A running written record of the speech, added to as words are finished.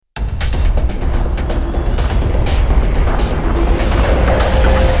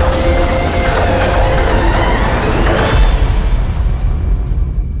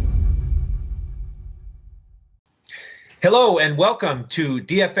Hello and welcome to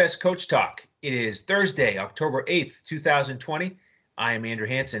DFS Coach Talk. It is Thursday, October 8th, 2020. I am Andrew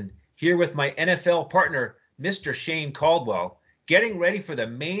Hansen here with my NFL partner, Mr. Shane Caldwell, getting ready for the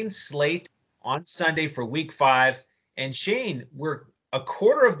main slate on Sunday for week 5. And Shane, we're a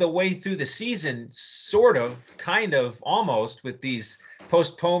quarter of the way through the season, sort of, kind of, almost, with these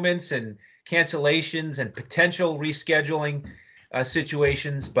postponements and cancellations and potential rescheduling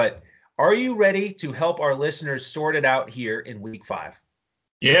situations. But are you ready to help our listeners sort it out here in week 5?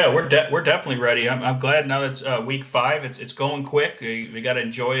 Yeah, we're definitely ready. I'm glad now that it's week 5. It's going quick. We got to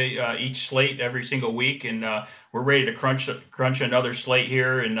enjoy each slate every single week, and we're ready to crunch another slate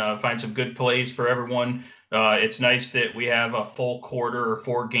here and find some good plays for everyone. It's nice that we have a full quarter or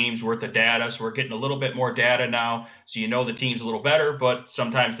 4 games worth of data, so we're getting a little bit more data now, so you know the team's a little better. But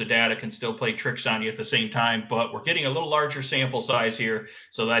sometimes the data can still play tricks on you at the same time. But we're getting a little larger sample size here,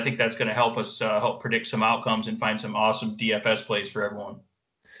 so I think that's going to help us help predict some outcomes and find some awesome DFS plays for everyone.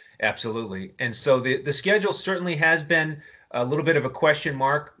 Absolutely. And so the schedule certainly has been a little bit of a question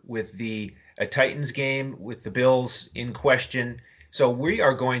mark with the Titans game with the Bills in question. So we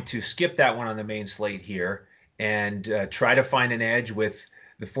are going to skip that one on the main slate here and try to find an edge with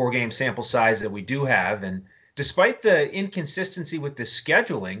the 4-game sample size that we do have. And despite the inconsistency with the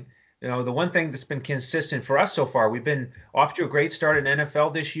scheduling, the one thing that's been consistent for us so far, we've been off to a great start in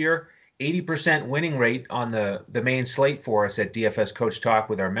NFL this year. 80% winning rate on the main slate for us at DFS Coach Talk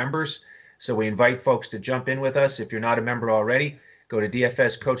with our members. So we invite folks to jump in with us. If you're not a member already, go to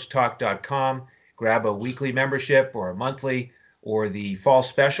dfscoachtalk.com, grab a weekly membership or a monthly or the fall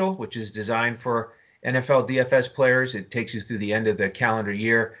special, which is designed for NFL DFS players. It takes you through the end of the calendar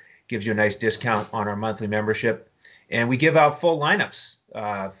year, gives you a nice discount on our monthly membership. And we give out full lineups,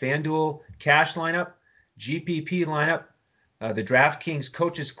 Fanduel cash lineup, GPP lineup, the Draftkings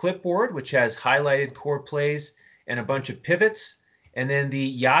coaches clipboard, which has highlighted core plays and a bunch of pivots, and then the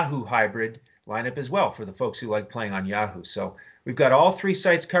Yahoo hybrid lineup as well for the folks who like playing on Yahoo. So we've got all 3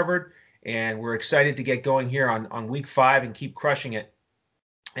 sites covered, and we're excited to get going here on week 5 and keep crushing it.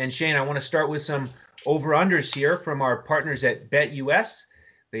 And Shane, I want to start with some over-unders here from our partners at BetUS.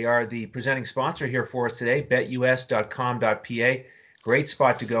 They are the presenting sponsor here for us today, betus.com.pa. Great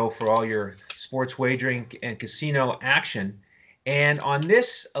spot to go for all your sports wagering and casino action. And on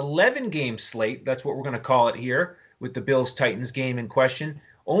this 11-game slate, that's what we're going to call it here, with the Bills-Titans game in question,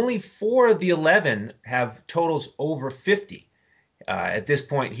 only 4 of the 11 have totals over 50 at this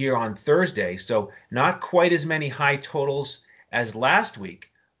point here on Thursday. So not quite as many high totals as last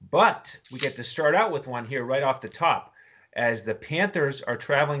week, but we get to start out with one here right off the top, as the Panthers are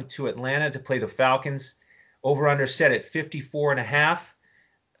traveling to Atlanta to play the Falcons. Over-under set at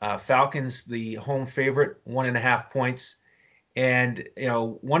 54.5. Falcons, the home favorite, 1.5 points. And,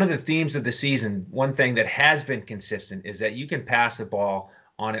 one of the themes of the season, one thing that has been consistent is that you can pass the ball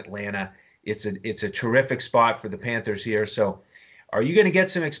on Atlanta. It's a terrific spot for the Panthers here. So are you going to get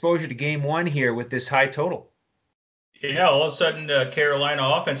some exposure to game 1 here with this high total? Yeah, all of a sudden, Carolina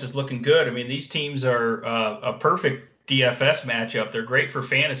offense is looking good. I mean, these teams are a perfect DFS matchup. They're great for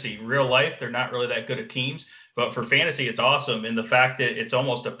fantasy. Real life, they're not really that good at teams. But for fantasy, it's awesome. And the fact that it's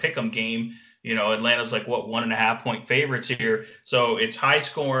almost a pick 'em game. Atlanta's like 1.5 point favorites here. So it's high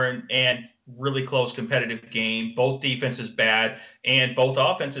scoring and really close competitive game. Both defenses bad, and both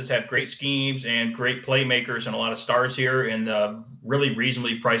offenses have great schemes and great playmakers and a lot of stars here, and really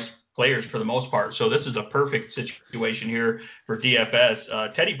reasonably priced players for the most part. So this is a perfect situation here for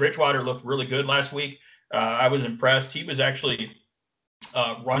DFS. Teddy Bridgewater looked really good last week. I was impressed. He was actually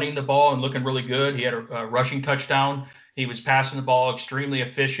running the ball and looking really good. He had a rushing touchdown. He was passing the ball extremely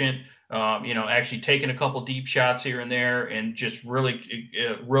efficient. Actually taking a couple deep shots here and there, and just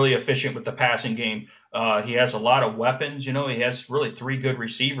really efficient with the passing game. He has a lot of weapons. He has really 3 good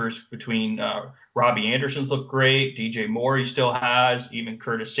receivers between Robbie Anderson's look great. DJ Moore he still has. Even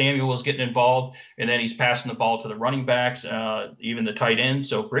Curtis Samuel is getting involved. And then he's passing the ball to the running backs, even the tight ends.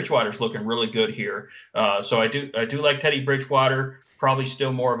 So Bridgewater's looking really good here. So I do like Teddy Bridgewater. Probably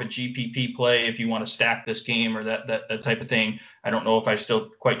still more of a GPP play if you want to stack this game or that type of thing. I don't know if I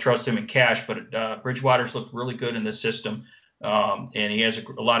still quite trust him in cash, but Bridgewater's looked really good in this system, and he has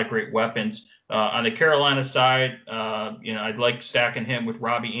a lot of great weapons. On the Carolina side, I'd like stacking him with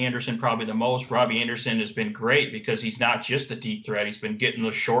Robbie Anderson probably the most. Robbie Anderson has been great because he's not just a deep threat. He's been getting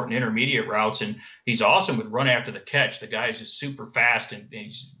those short and intermediate routes, and he's awesome with run after the catch. The guy's just super fast, and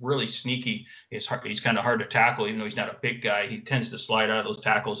he's really sneaky. He's kind of hard to tackle, even though he's not a big guy. He tends to slide out of those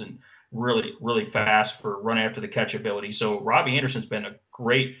tackles and really, really fast for run after the catch ability. So Robbie Anderson's been a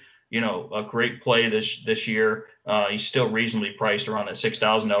great play this year. He's still reasonably priced around that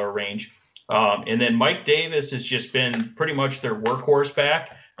 $6,000 range. And then Mike Davis has just been pretty much their workhorse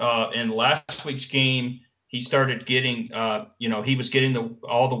back. In last week's game, he started getting, he was getting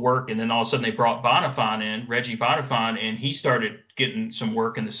all the work, and then all of a sudden they brought Bonifant in, Reggie Bonifant, and he started getting some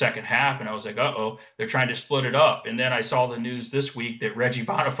work in the second half. And I was like, uh-oh, they're trying to split it up. And then I saw the news this week that Reggie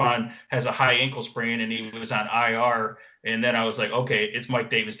Bonifant has a high ankle sprain and he was on IR. And then I was like, okay, it's Mike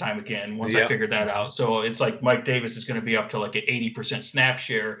Davis time again once I figured that out. So it's like Mike Davis is going to be up to like an 80% snap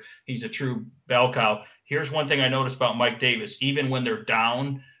share. He's a true bell cow. Here's one thing I noticed about Mike Davis. Even when they're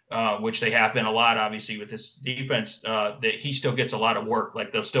down, which they have been a lot, obviously, with this defense, that he still gets a lot of work.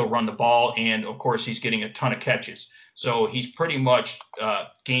 Like they'll still run the ball. And, of course, he's getting a ton of catches. So he's pretty much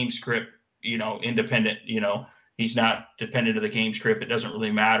game script, independent, He's not dependent of the game script. It doesn't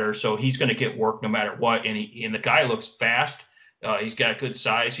really matter. So he's going to get work no matter what. And the guy looks fast. He's got good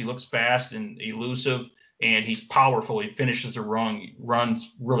size. He looks fast and elusive, and he's powerful. He finishes the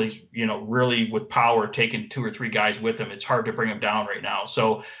runs really, really with power, taking 2 or 3 guys with him. It's hard to bring him down right now.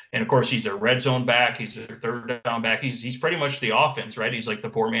 So, and of course, he's their red zone back. He's their third down back. He's pretty much the offense, right? He's like the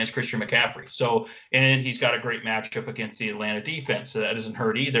poor man's Christian McCaffrey. So, and he's got a great matchup against the Atlanta defense. So that doesn't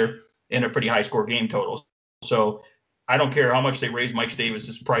hurt either, in a pretty high score game total. So I don't care how much they raise Mike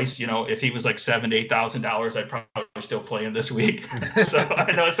Davis's price. If he was like $7,000 to $8,000, I'd probably still play him this week. So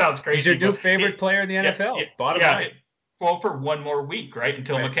I know it sounds crazy. He's your new favorite player in the NFL. Bottom line. Well, for one more week, right?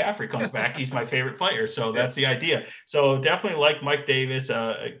 Until McCaffrey comes back, he's my favorite player. So that's the idea. So definitely like Mike Davis.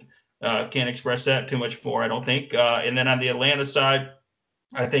 Can't express that too much more, I don't think. And then on the Atlanta side,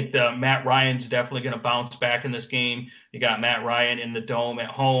 I think Matt Ryan's definitely going to bounce back in this game. You got Matt Ryan in the dome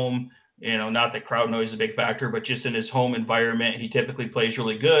at home. Not that crowd noise is a big factor, but just in his home environment, he typically plays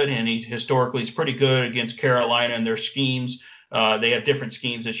really good, and he historically is pretty good against Carolina and their schemes. They have different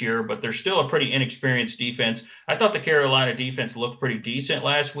schemes this year, but they're still a pretty inexperienced defense. I thought the Carolina defense looked pretty decent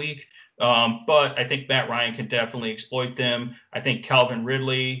last week, but I think Matt Ryan can definitely exploit them. I think Calvin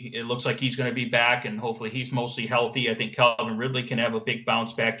Ridley, it looks like he's going to be back, and hopefully he's mostly healthy. I think Calvin Ridley can have a big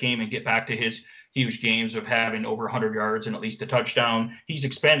bounce back game and get back to his huge games of having over 100 yards and at least a touchdown. He's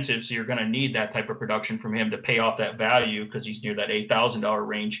expensive, so you're going to need that type of production from him to pay off that value because he's near that $8,000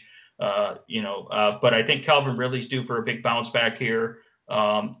 range. But I think Calvin Ridley's due for a big bounce back here.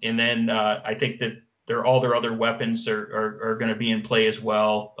 And then I think that all their other weapons are going to be in play as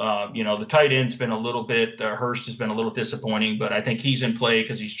well. The tight end's been a little bit, Hurst has been a little disappointing, but I think he's in play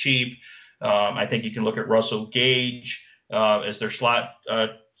because he's cheap. I think you can look at Russell Gage as their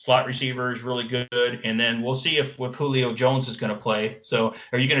slot receiver is really good. And then we'll see if Julio Jones is going to play. So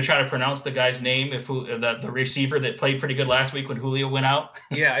are you going to try to pronounce the guy's name, the receiver that played pretty good last week when Julio went out?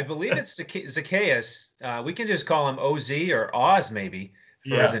 Yeah, I believe it's Zacchaeus. We can just call him OZ or Oz maybe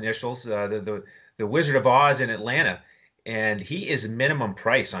for his initials, the Wizard of Oz in Atlanta. And he is minimum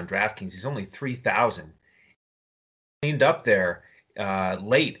price on DraftKings. He's only $3,000. Cleaned up there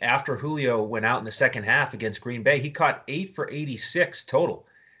late after Julio went out in the second half against Green Bay. He caught 8 for 86 total.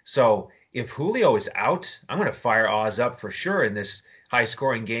 So if Julio is out, I'm going to fire Oz up for sure in this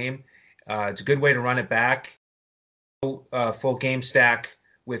high-scoring game. It's a good way to run it back. Full game stack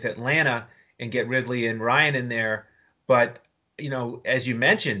with Atlanta and get Ridley and Ryan in there. But, as you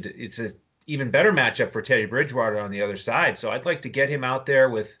mentioned, it's an even better matchup for Teddy Bridgewater on the other side. So I'd like to get him out there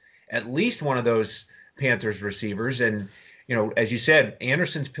with at least one of those Panthers receivers. And, as you said,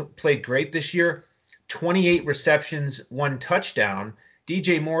 Anderson's played great this year. 28 receptions, 1 touchdown.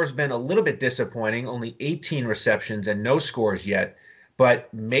 DJ Moore's been a little bit disappointing, only 18 receptions and no scores yet.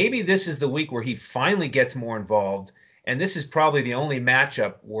 But maybe this is the week where he finally gets more involved. And this is probably the only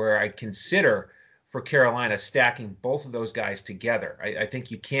matchup where I'd consider for Carolina stacking both of those guys together. I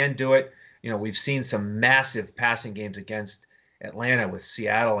think you can do it. We've seen some massive passing games against Atlanta with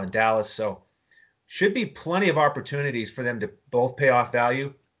Seattle and Dallas. So should be plenty of opportunities for them to both pay off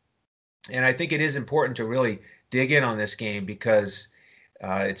value. And I think it is important to really dig in on this game because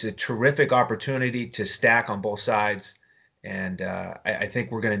it's a terrific opportunity to stack on both sides. And I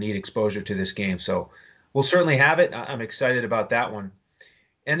think we're going to need exposure to this game. So we'll certainly have it. I'm excited about that one.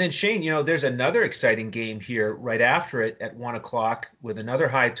 And then, Shane, there's another exciting game here right after it at 1 o'clock with another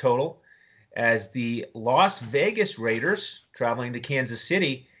high total as the Las Vegas Raiders traveling to Kansas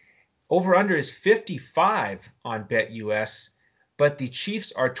City. Over-under is 55 on BetUS, but the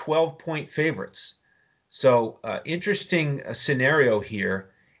Chiefs are 12-point favorites. So interesting scenario here.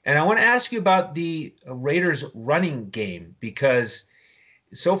 And I want to ask you about the Raiders running game because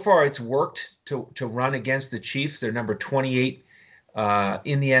so far it's worked to run against the Chiefs. They're number 28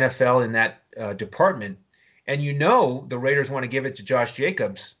 in the NFL in that department. And the Raiders want to give it to Josh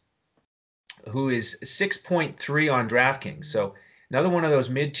Jacobs, who is 6.3 on DraftKings. So Another one of those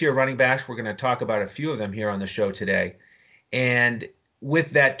mid-tier running backs. We're going to talk about a few of them here on the show today. And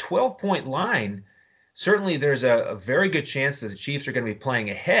with that 12-point line, certainly there's a very good chance that the Chiefs are going to be playing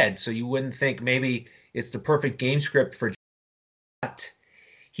ahead. So you wouldn't think maybe it's the perfect game script for that.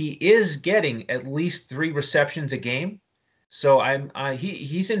 He is getting at least 3 receptions a game. So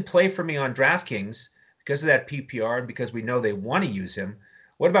he's in play for me on DraftKings because of that PPR and because we know they want to use him.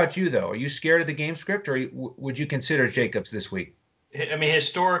 What about you, though? Are you scared of the game script, or would you consider Jacobs this week? I mean,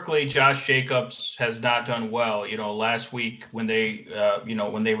 historically, Josh Jacobs has not done well. Last week when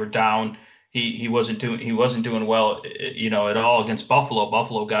when they were down, he wasn't doing well, at all against Buffalo.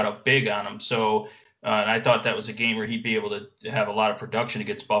 Buffalo got up big on him. So, and I thought that was a game where he'd be able to have a lot of production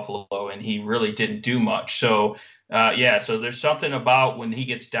against Buffalo, and he really didn't do much. So, yeah, so there's something about when he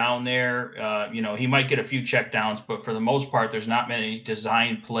gets down there, he might get a few check downs, but for the most part, there's not many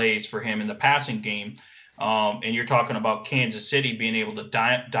design plays for him in the passing game. And you're talking about Kansas City being able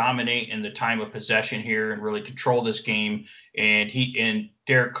to dominate in the time of possession here and really control this game. And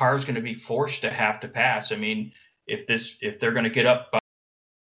Derek Carr is going to be forced to have to pass. I mean, if they're going to get up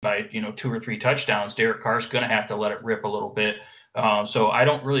by 2 or 3 touchdowns, Derek Carr is going to have to let it rip a little bit. So I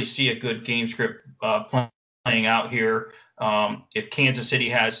don't really see a good game script playing out here. If Kansas City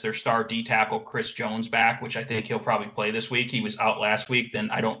has their star D tackle Chris Jones back, which I think he'll probably play this week, he was out last week,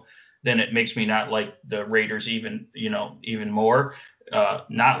 then it makes me not like the Raiders even more,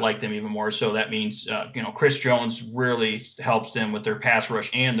 not like them even more. So that means, Chris Jones really helps them with their pass rush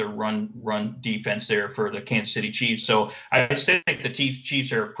and their run defense there for the Kansas City Chiefs. So I just think the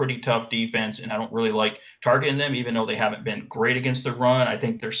Chiefs are a pretty tough defense, and I don't really like targeting them, even though they haven't been great against the run. I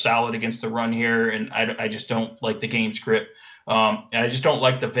think they're solid against the run here, and I just don't like the game script. And I just don't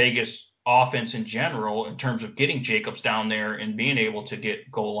like the Vegas offense in general in terms of getting Jacobs down there and being able to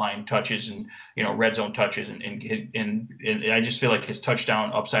get goal line touches and red zone touches and I just feel like his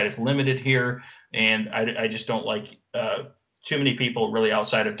touchdown upside is limited here, and I just don't like too many people really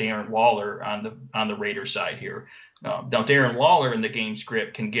outside of Darren Waller on the Raiders side here. Now Darren Waller in the game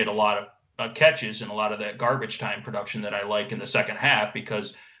script can get a lot of catches and a lot of that garbage time production that I like in the second half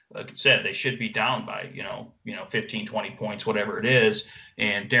because, like I said, they should be down by 15, 20 points, whatever it is.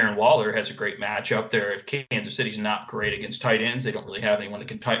 And Darren Waller has a great matchup there. If Kansas City's not great against tight ends, they don't really have anyone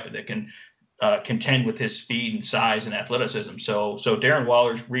that can contend with his speed and size and athleticism. So Darren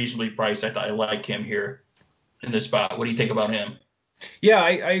Waller's reasonably priced. I like him here in this spot. What do you think about him? Yeah,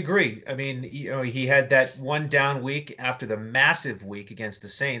 I agree. I mean, he had that one down week after the massive week against the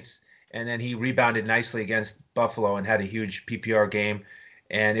Saints, and then he rebounded nicely against Buffalo and had a huge PPR game.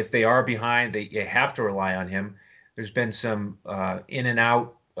 And if they are behind, you have to rely on him. There's been some in and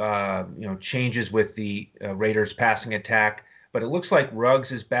out, changes with the Raiders passing attack, but it looks like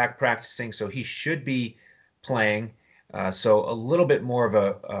Ruggs is back practicing, so he should be playing. So a little bit more of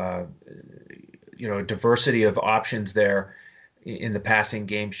a diversity of options there in the passing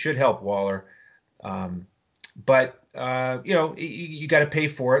game should help Waller. But you got to pay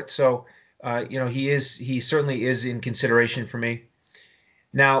for it. So he certainly is in consideration for me.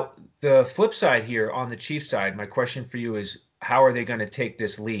 Now, the flip side here on the Chiefs side, my question for you is, how are they going to take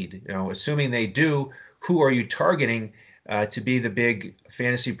this lead? Assuming they do, who are you targeting to be the big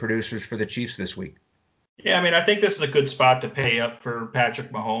fantasy producers for the Chiefs this week? Yeah, I mean, I think this is a good spot to pay up for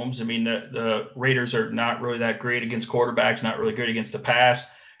Patrick Mahomes. I mean, the Raiders are not really that great against quarterbacks, not really good against the pass.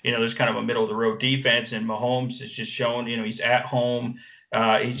 There's kind of a middle of the road defense, and Mahomes has just shown, he's at home.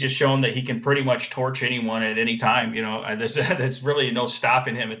 He's just shown that he can pretty much torch anyone at any time. There's really no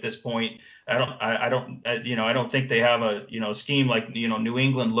stopping him at this point. I don't think they have a scheme like New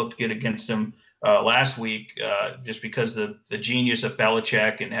England looked good against him last week, just because the genius of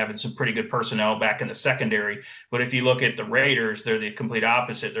Belichick and having some pretty good personnel back in the secondary. But if you look at the Raiders, they're the complete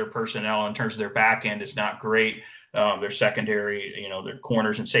opposite. Their personnel in terms of their back end is not great. Their secondary, their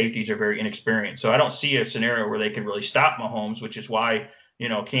corners and safeties are very inexperienced. So I don't see a scenario where they can really stop Mahomes, which is why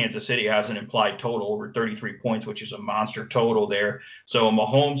Kansas City has an implied total over 33 points, which is a monster total there. So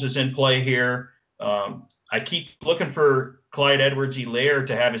Mahomes is in play here. I keep looking for Clyde Edwards-Helaire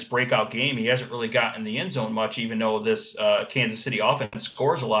to have his breakout game. He hasn't really gotten in the end zone much, even though this Kansas City offense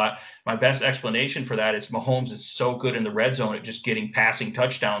scores a lot. My best explanation for that is Mahomes is so good in the red zone at just getting passing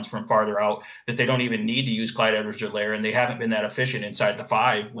touchdowns from farther out that they don't even need to use Clyde Edwards-Helaire, and they haven't been that efficient inside the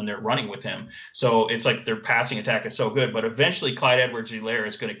 5 when they're running with him. So it's like their passing attack is so good, but eventually Clyde Edwards-Helaire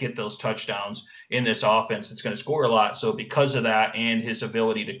is going to get those touchdowns in this offense. It's going to score a lot. So because of that and his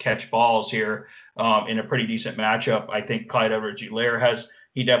ability to catch balls here in a pretty decent matchup, I think Clyde Edwards-Helaire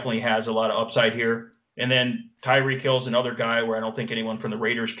he definitely has a lot of upside here. And then Tyreek Hill's another guy where I don't think anyone from the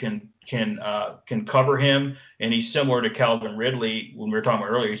Raiders can cover him. And he's similar to Calvin Ridley when we were talking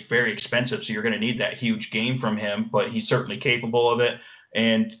about earlier. He's very expensive, so you're going to need that huge game from him. But he's certainly capable of it.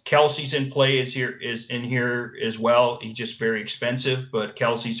 And Kelsey's in play is in here as well. He's just very expensive, but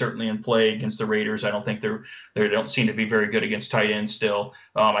Kelsey's certainly in play against the Raiders. I don't think they don't seem to be very good against tight ends still.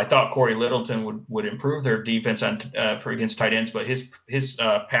 I thought Corey Littleton would improve their defense on for against tight ends, but his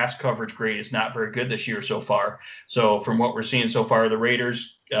pass coverage grade is not very good this year so far. So from what we're seeing so far, the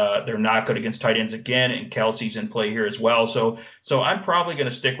Raiders they're not good against tight ends again, and Kelsey's in play here as well. So I'm probably going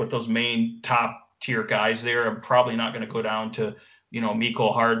to stick with those main top tier guys there. I'm probably not going to go down to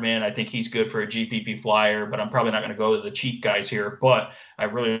Mecole Hardman. I think he's good for a GPP flyer, but I'm probably not going to go to the cheap guys here. But I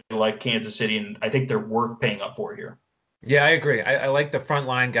really like Kansas City, and I think they're worth paying up for here. Yeah, I agree. I like the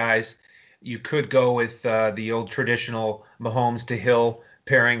frontline guys. You could go with the old traditional Mahomes to Hill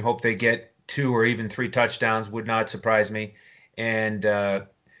pairing. Hope they get 2 or even 3 touchdowns. Would not surprise me. And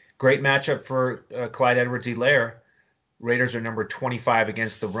great matchup for Clyde Edwards-Helaire. Raiders are number 25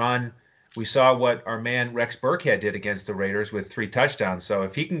 against the run. We saw what our man Rex Burkhead did against the Raiders with 3 touchdowns. So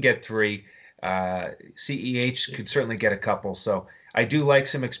if he can get 3, CEH could certainly get a couple. So I do like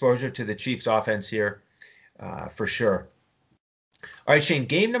some exposure to the Chiefs offense here for sure. All right, Shane,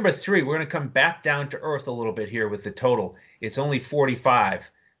 game number 3, we're going to come back down to earth a little bit here with the total. It's only 45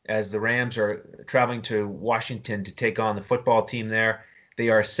 as the Rams are traveling to Washington to take on the football team there. They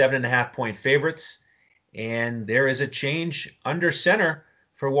are 7.5-point favorites, and there is a change under center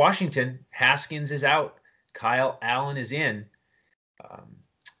for Washington. Haskins is out. Kyle Allen is in.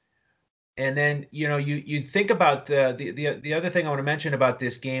 And then, you'd think about the other thing I want to mention about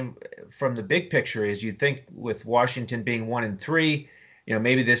this game from the big picture is you'd think with Washington being 1-3,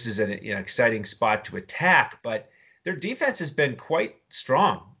 maybe this is an exciting spot to attack, but their defense has been quite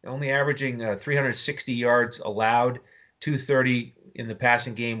strong, only averaging 360 yards allowed, 230 in the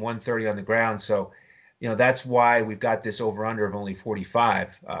passing game, 130 on the ground. So, that's why we've got this over-under of only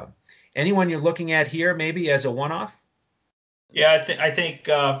 45. Anyone you're looking at here maybe as a one-off? Yeah, I think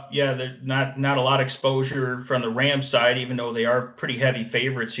there's not a lot of exposure from the Rams side, even though they are pretty heavy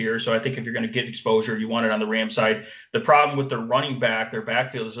favorites here. So I think if you're going to get exposure, you want it on the Rams side. The problem with their running back, their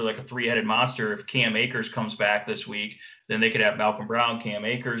backfield is like a 3-headed monster. If Cam Akers comes back this week, then they could have Malcolm Brown, Cam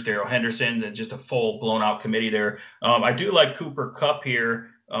Akers, Darrell Henderson, and just a full blown out committee there. I do like Cooper Kupp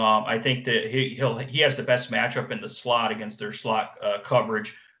here. I think that he has the best matchup in the slot against their slot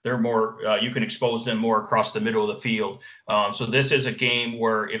coverage. They're more you can expose them more across the middle of the field. So this is a game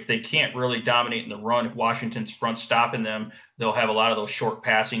where if they can't really dominate in the run, if Washington's front stopping them, they'll have a lot of those short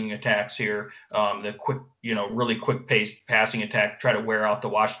passing attacks here. The quick, really quick paced passing attack, try to wear out the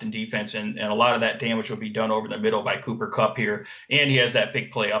Washington defense, and a lot of that damage will be done over the middle by Cooper Kupp here, and he has that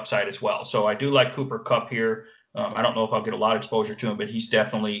big play upside as well. So I do like Cooper Kupp here. I don't know if I'll get a lot of exposure to him, but he's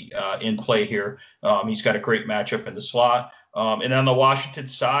definitely in play here. He's got a great matchup in the slot. And on the Washington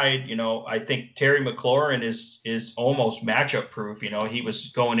side, I think Terry McLaurin is almost matchup proof. He was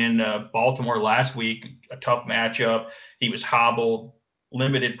going in Baltimore last week, a tough matchup. He was hobbled,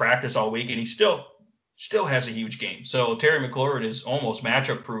 limited practice all week, and he still has a huge game. So Terry McLaurin is almost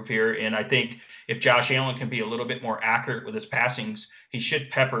matchup proof here. And I think if Josh Allen can be a little bit more accurate with his passings, he should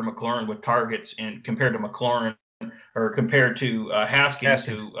pepper McLaurin with targets. And compared to McLaurin, or compared to Haskins,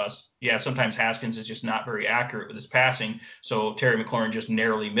 who, sometimes Haskins is just not very accurate with his passing. So Terry McLaurin just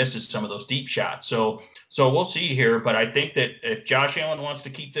narrowly misses some of those deep shots. So we'll see here. But I think that if Josh Allen wants to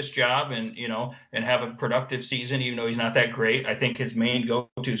keep this job and have a productive season, even though he's not that great, I think his main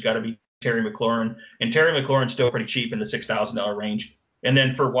go-to has got to be Terry McLaurin. And Terry McLaurin's still pretty cheap in the $6,000 range. And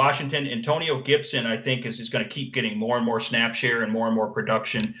then for Washington, Antonio Gibson, I think, is just going to keep getting more and more snap share and more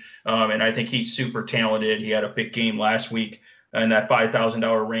production. And I think he's super talented. He had a big game last week in that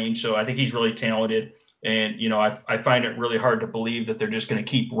 $5,000 range. So I think he's really talented. And, I find it really hard to believe that they're just going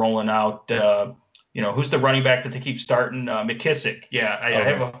to keep rolling out who's the running back that they keep starting? McKissick. Yeah, I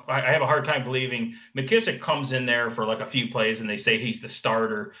have a hard time believing McKissick comes in there for like a few plays and they say he's the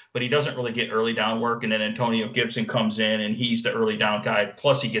starter, but he doesn't really get early down work. And then Antonio Gibson comes in and he's the early down guy.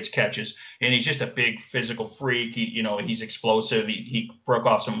 Plus he gets catches, and he's just a big physical freak. He's explosive. He broke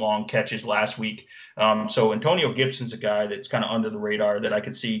off some long catches last week. So Antonio Gibson's a guy that's kind of under the radar that I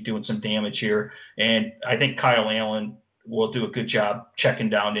could see doing some damage here. And I think Kyle Allen will do a good job checking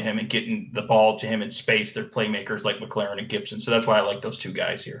down to him and getting the ball to him in space. They're playmakers like McLaurin and Gibson. So that's why I like those two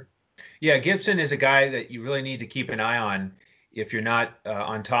guys here. Yeah, Gibson is a guy that you really need to keep an eye on if you're not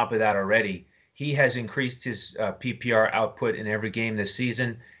on top of that already. He has increased his PPR output in every game this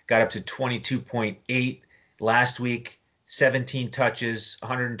season, got up to 22.8 last week, 17 touches,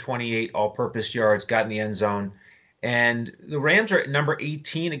 128 all-purpose yards, got in the end zone. And the Rams are at number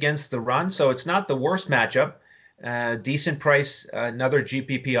 18 against the run, so it's not the worst matchup. Decent price, another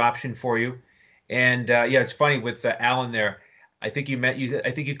GPP option for you. And yeah, it's funny with Allen there. I think you met you.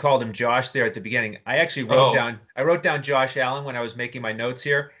 I think you called him Josh there at the beginning. I actually wrote Oh, down. I wrote down Josh Allen when I was making my notes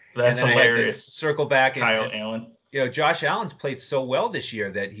here, and that's then I had to hilarious. circle back Kyle and Allen. Josh Allen's played so well this year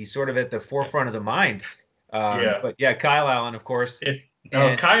that he's sort of at the forefront of the mind. Yeah. But yeah, Kyle Allen, of course, If now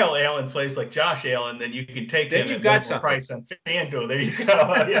and Kyle Allen plays like Josh Allen, then you can take then him you've at got minimal something. price on FanDuel. There you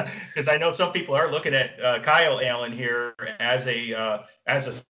go. Yeah, because I know some people are looking at Kyle Allen here as a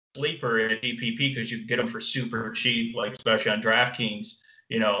sleeper at DPP because you can get him for super cheap, like especially on Draftkings.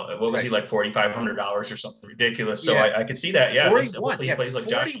 What was he Right. like, $4,500 or something ridiculous? So Yeah, I could see that. Yeah, this 41. hopefully he Yeah, plays like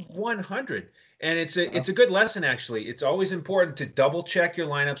Josh. 4,100. And it's Uh, a good lesson actually. It's always important to double check your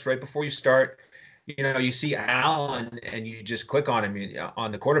lineups right before you start. You see Allen and you just click on him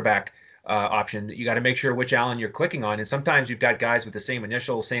on the quarterback option. You got to make sure which Allen you're clicking on. And sometimes you've got guys with the same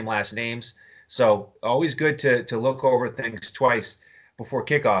initials, same last names. So always good to look over things twice before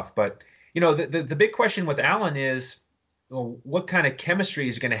kickoff. But the big question with Allen is, well, what kind of chemistry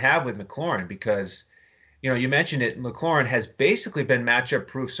is he going to have with McLaurin? Because you mentioned it. McLaurin has basically been matchup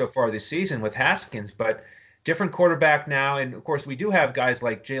proof so far this season with Haskins, but different quarterback now. And of course, we do have guys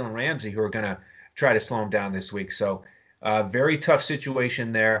like Jalen Ramsey who are going to try to slow him down this week. So, very tough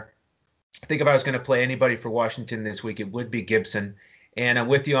situation there. I think if I was going to play anybody for Washington this week, it would be Gibson. And I'm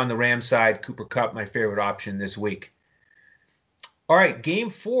with you on the Rams side. Cooper Kupp, my favorite option this week. All right, game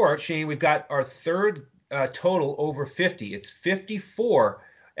four, Shane, we've got our third total over 50. It's 54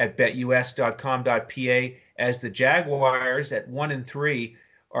 at betus.com.pa as the Jaguars at 1-3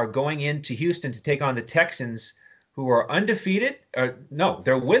 are going into Houston to take on the Texans, who are undefeated. No,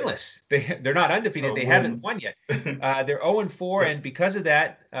 they're winless. They're not undefeated. They haven't win. won yet. They're 0-4, and because of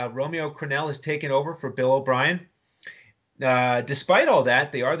that, Romeo Crennel has taken over for Bill O'Brien. Despite all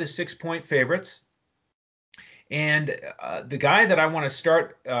that, they are the 6-point favorites. And the guy that I want to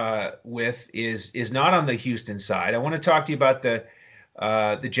start with is not on the Houston side. I want to talk to you about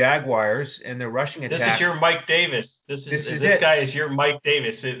the Jaguars and their rushing This is attack. your Mike Davis. This is This it. guy is your Mike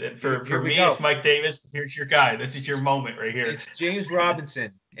Davis. Here For we me, it's go. Mike Davis. Here's your guy. This is your It's moment right here. it's James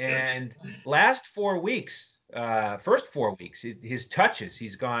Robinson. And last 4 weeks, first 4 weeks, his touches,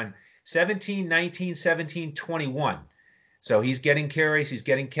 he's gone 17, 19, 17, 21. So he's getting carries, he's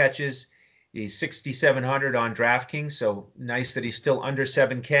getting catches. He's 6,700 on DraftKings, so nice that he's still under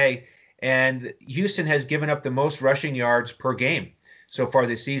 7K. And Houston has given up the most rushing yards per game so far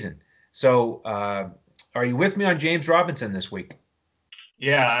this season. So, are you with me on James Robinson this week?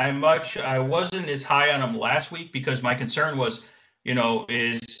 Yeah, I wasn't as high on him last week because my concern was,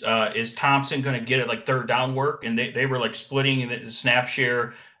 is Thompson going to get it like third down work? And they were like splitting the snap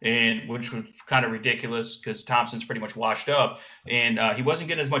share, and which was kind of ridiculous because Thompson's pretty much washed up, and he wasn't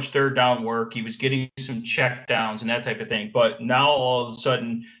getting as much third down work. He was getting some check downs and that type of thing. But now all of a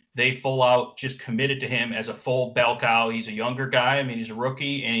sudden they full out just committed to him as a full bell cow. He's a younger guy. I mean, he's a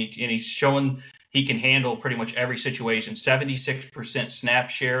rookie, and he's showing he can handle pretty much every situation. 76% snap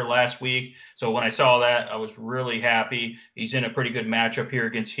share last week. So when I saw that, I was really happy. He's in a pretty good matchup here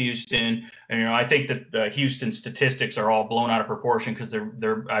against Houston. And I think that the Houston statistics are all blown out of proportion because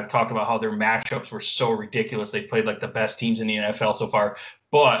they're I've talked about how their matchups were so ridiculous. They played like the best teams in the NFL so far.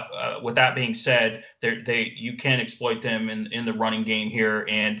 But with that being said, you can exploit them in the running game here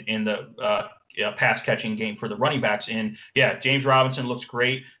and in the pass catching game for the running backs. And yeah, James Robinson looks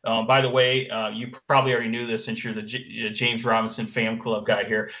great. By the way, you probably already knew this since you're the James Robinson fan club guy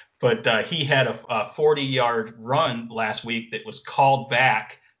here, but he had a 40-yard run last week that was called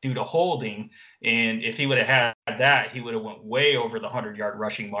back due to holding. And if he would have had that, he would have went way over the 100-yard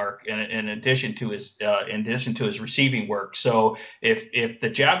rushing mark in addition to his receiving work. So if the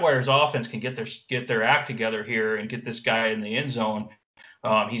Jaguars offense can get their act together here and get this guy in the end zone,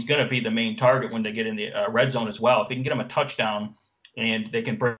 he's going to be the main target when they get in the red zone as well. If they can get him a touchdown and they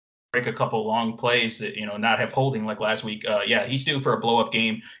can break a couple long plays that, not have holding like last week, yeah, he's due for a blow-up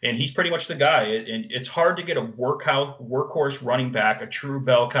game, and he's pretty much the guy. And it's hard to get a workhorse running back, a true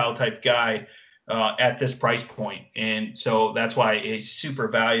bell cow type guy at this price point. And so that's why he's super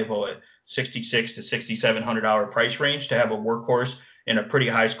valuable at $6,600 to $6,700 price range to have a workhorse in a pretty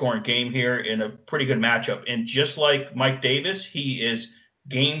high scoring game here in a pretty good matchup. And just like Mike Davis, he is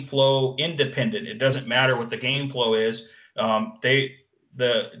game flow independent. It doesn't matter what the game flow is.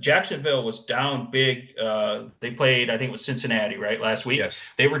 The Jacksonville was down big. They played, I think it was Cincinnati, right, last week. Yes.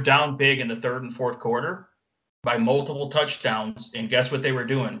 They were down big in the third and fourth quarter, by multiple touchdowns, and guess what they were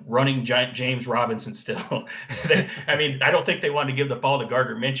doing? Running James Robinson still. I mean, I don't think they wanted to give the ball to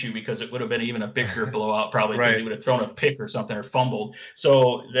Gardner Minshew because it would have been even a bigger blowout probably because he Right. would have thrown a pick or something or fumbled.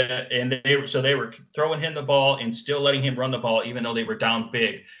 So they were throwing him the ball and still letting him run the ball even though they were down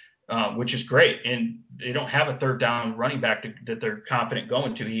big. Which is great. And they don't have a third down running back that they're confident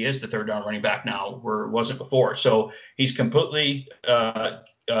going to. He is the third down running back now, where it wasn't before. So he's completely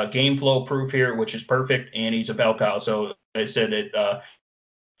game flow proof here, which is perfect. And he's a bell cow. So I said it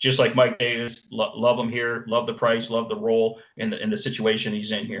just like Mike Davis, love him here, love the price, love the role in the situation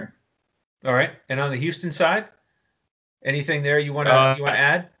he's in here. All right. And on the Houston side, anything there you want to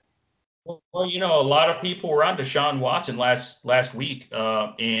add? Well, a lot of people were on Deshaun Watson last week,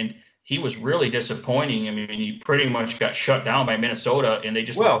 and he was really disappointing. I mean, he pretty much got shut down by Minnesota, and they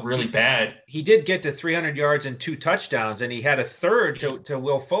just looked really bad. He did get to 300 yards and 2 touchdowns, and he had a third to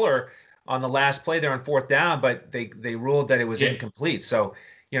Will Fuller on the last play there on 4th down, but they ruled that it was incomplete. So,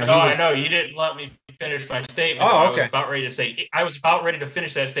 I know you didn't let me finish my statement. Oh, okay. I was about ready to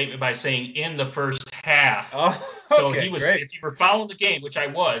finish that statement by saying in the first half. Oh, okay. So great. If you were following the game, which I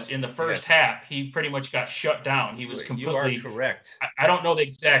was, in the first half, he pretty much got shut down. He was completely. You are correct. I don't know the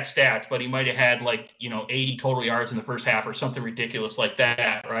exact stats, but he might have had 80 total yards in the first half or something ridiculous like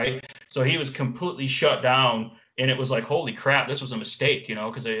that, right? So he was completely shut down. And it was like, holy crap, this was a mistake,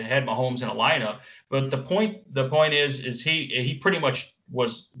 because they had Mahomes in a lineup. But the point is he pretty much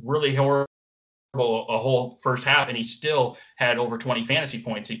was really horrible a whole first half, and he still had over 20 fantasy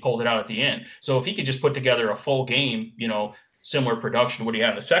points. He pulled it out at the end. So if he could just put together a full game, similar production to what he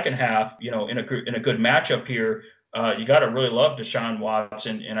had in the second half, in a good matchup here, you got to really love Deshaun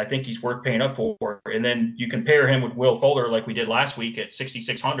Watson, and I think he's worth paying up for. And then you can pair him with Will Fuller like we did last week at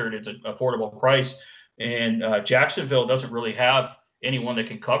 6,600. It's an affordable price. And Jacksonville doesn't really have anyone that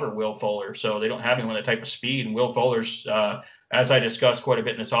can cover Will Fuller, so they don't have anyone that type of speed. And Will Fuller's, as I discussed quite a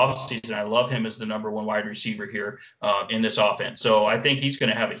bit in this offseason, I love him as the number 1 wide receiver here in this offense. So I think he's going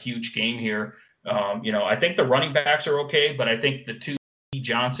to have a huge game here. I think the running backs are okay, but I think the two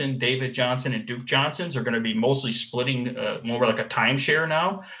David Johnson and Duke Johnsons are going to be mostly splitting more like a timeshare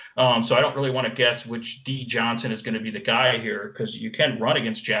now. So I don't really want to guess which D Johnson is going to be the guy here because you can run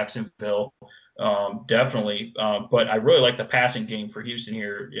against Jacksonville. Definitely. But I really like the passing game for Houston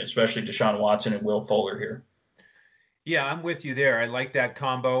here, especially Deshaun Watson and Will Fuller here. Yeah, I'm with you there. I like that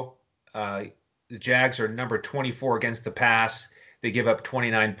combo. The Jags are number 24 against the pass. They give up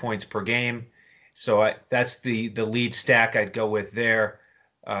 29 points per game. So that's the lead stack I'd go with there.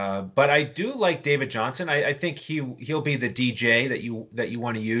 But I do like David Johnson. I think he'll be the DJ that you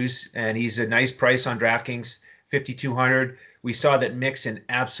want to use, and he's a nice price on DraftKings, 5,200. We saw that Mixon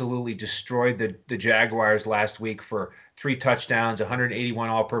absolutely destroyed the Jaguars last week for 3 touchdowns, 181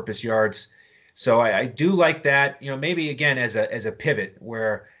 all-purpose yards. So I do like that. Maybe again as a pivot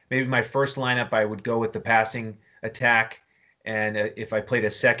where maybe my first lineup I would go with the passing attack, and if I played a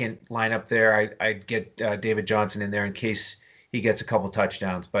second lineup there, I'd get David Johnson in there in case he gets a couple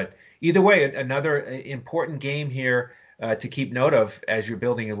touchdowns. But either way, another important game here to keep note of as you're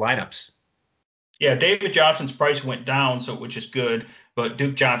building your lineups. Yeah, David Johnson's price went down, which is good, but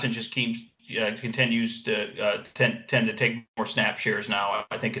Duke Johnson just continues to tend to take more snap shares now.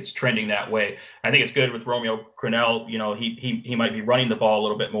 I think it's trending that way. I think it's good with Romeo Crennel. He might be running the ball a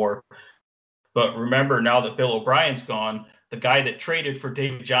little bit more. But remember, now that Bill O'Brien's gone, the guy that traded for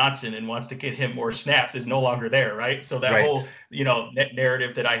David Johnson and wants to get him more snaps is no longer there, right? So that whole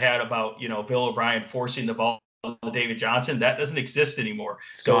narrative that I had about Bill O'Brien forcing the ball to David Johnson, that doesn't exist anymore.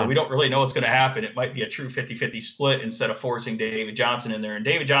 So we don't really know what's going to happen. It might be a true 50-50 split instead of forcing David Johnson in there. And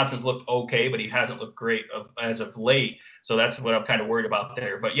David Johnson's looked okay, but he hasn't looked great as of late. So that's what I'm kind of worried about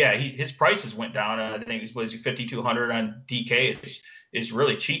there. But yeah, his prices went down. I think it was 5,200 on DK. Is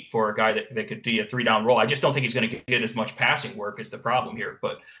really cheap for a guy that could be a 3-down role. I just don't think he's going to get as much passing work is the problem here.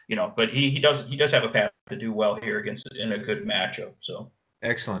 But he does have a path to do well here in a good matchup. So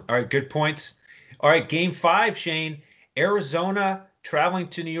excellent. All right, good points. All right, game 5, Shane. Arizona traveling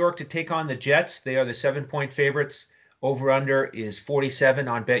to New York to take on the Jets. They are the 7-point favorites. Over under is 47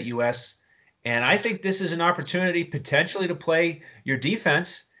 on BetUS. And I think this is an opportunity potentially to play your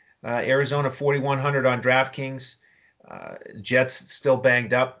defense. Arizona 4,100 on DraftKings. Jets still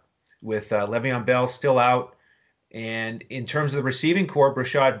banged up with Le'Veon Bell still out. And in terms of the receiving corps,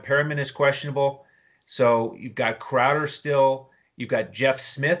 Rashad Perriman is questionable. So you've got Crowder still. You've got Jeff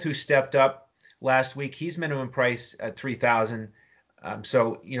Smith, who stepped up last week. He's minimum price at 3,000.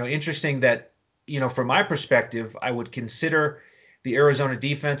 So, interesting that, from my perspective, I would consider the Arizona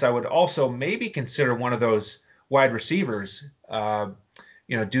defense. I would also maybe consider one of those wide receivers.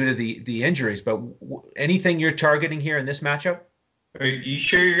 due to the injuries. But anything you're targeting here in this matchup? Are you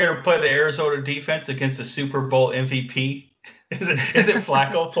sure you're going to play the Arizona defense against the Super Bowl MVP? Is it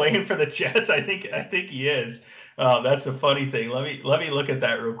Flacco playing for the Jets? I think he is. That's the funny thing. Let me look at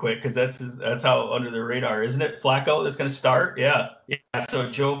that real quick because that's how under the radar, isn't it? Flacco that's going to start. Yeah. So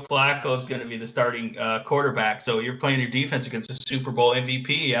Joe Flacco is going to be the starting quarterback. So you're playing your defense against a Super Bowl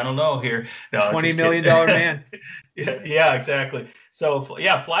MVP. I don't know here. No, $20 million man. Yeah, exactly. So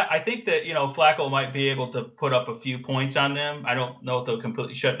yeah, I think that Flacco might be able to put up a few points on them. I don't know if they'll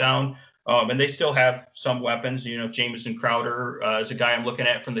completely shut down. And they still have some weapons. Jamison Crowder is a guy I'm looking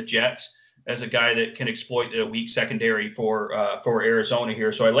at from the Jets as a guy that can exploit the weak secondary for Arizona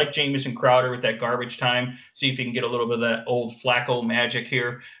here. So I like Jamison Crowder with that garbage time. See if he can get a little bit of that old Flacco magic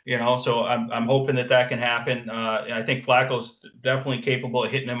here. So I'm hoping that can happen. And I think Flacco's definitely capable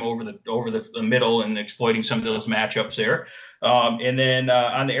of hitting him over the middle and exploiting some of those matchups there. And then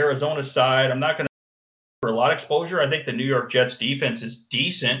on the Arizona side, I'm not going to for a lot of exposure. I think the New York Jets defense is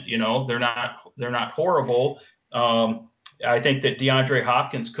decent. They're not horrible. I think that DeAndre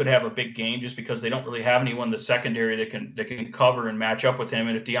Hopkins could have a big game just because they don't really have anyone in the secondary that can cover and match up with him.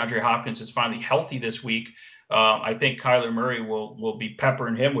 And if DeAndre Hopkins is finally healthy this week, I think Kyler Murray will be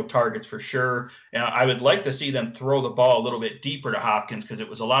peppering him with targets for sure. And I would like to see them throw the ball a little bit deeper to Hopkins because it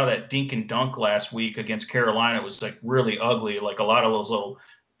was a lot of that dink and dunk last week against Carolina. It was like really ugly, like a lot of those little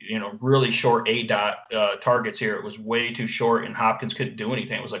really short targets here. It was way too short, and Hopkins couldn't do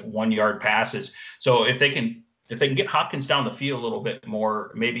anything. It was like 1 yard passes. So if they can get Hopkins down the field a little bit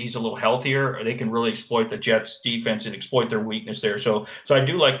more, maybe he's a little healthier, or they can really exploit the Jets defense and exploit their weakness there. So I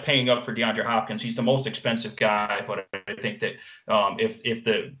do like paying up for DeAndre Hopkins. He's the most expensive guy, but I think that if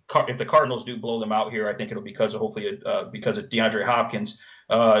the Cardinals do blow them out here, I think it'll because of DeAndre Hopkins.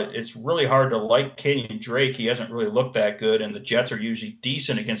 It's really hard to like Kenyon Drake. He hasn't really looked that good, and the Jets are usually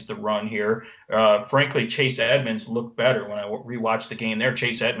decent against the run here. Frankly, Chase Edmonds looked better when I rewatched the game there.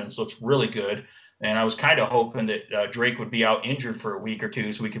 Chase Edmonds looks really good, and I was kind of hoping that Drake would be out injured for a week or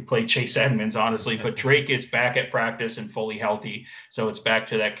two so we could play Chase Edmonds, honestly. But Drake is back at practice and fully healthy, so it's back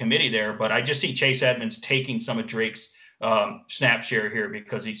to that committee there. But I just see Chase Edmonds taking some of Drake's snap share here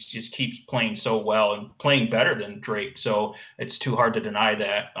because he just keeps playing so well and playing better than Drake. So it's too hard to deny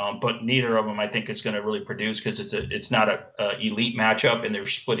that. But neither of them, I think, is going to really produce because it's not a elite matchup and they're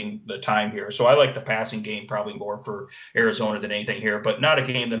splitting the time here. So I like the passing game probably more for Arizona than anything here, but not a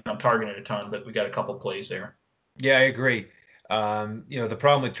game that I'm targeting a ton, but we got a couple plays there. Yeah, I agree. The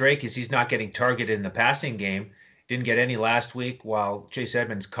problem with Drake is he's not getting targeted in the passing game. Didn't get any last week while Chase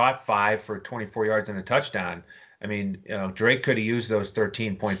Edmonds caught 5 for 24 yards and a touchdown. I mean, Drake could have used those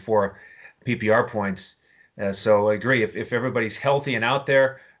 13.4 PPR points. So I agree. If everybody's healthy and out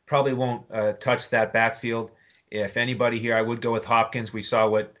there, probably won't touch that backfield. If anybody here, I would go with Hopkins. We saw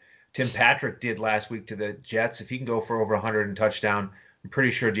what Tim Patrick did last week to the Jets. If he can go for over 100 and touchdown, I'm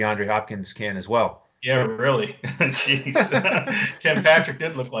pretty sure DeAndre Hopkins can as well. Yeah, really. Jeez. Tim Patrick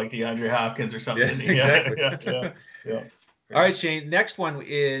did look like DeAndre Hopkins or something. Yeah, exactly. Yeah. All right, Shane. Next one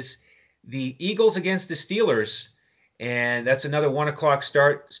is the Eagles against the Steelers, and that's another 1 o'clock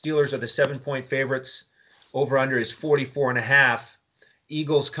start. Steelers are the 7-point favorites. Over under is 44.5.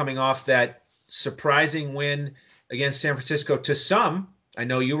 Eagles coming off that surprising win against San Francisco to some. I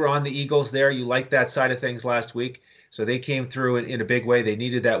know you were on the Eagles there. You liked that side of things last week. So they came through in a big way. They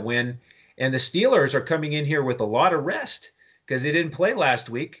needed that win. And the Steelers are coming in here with a lot of rest because they didn't play last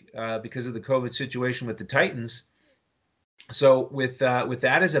week because of the COVID situation with the Titans. So with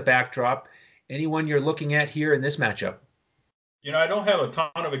that as a backdrop, anyone you're looking at here in this matchup? I don't have a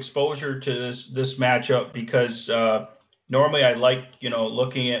ton of exposure to this matchup because normally I like,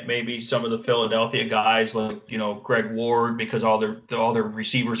 looking at maybe some of the Philadelphia guys like, Greg Ward because all their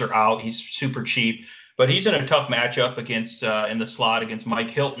receivers are out. He's super cheap, but he's in a tough matchup against in the slot against Mike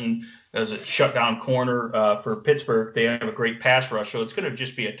Hilton as a shutdown corner for Pittsburgh. They have a great pass rush, so it's going to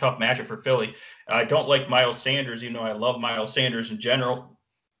just be a tough matchup for Philly. I don't like Miles Sanders. I love Miles Sanders in general.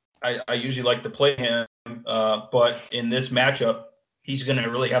 I usually like to play him, but in this matchup, he's going to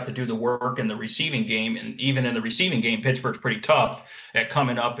really have to do the work in the receiving game. And even in the receiving game, Pittsburgh's pretty tough at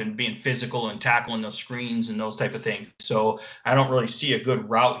coming up and being physical and tackling those screens and those type of things. So I don't really see a good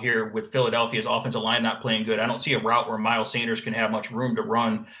route here with Philadelphia's offensive line not playing good. I don't see a route where Miles Sanders can have much room to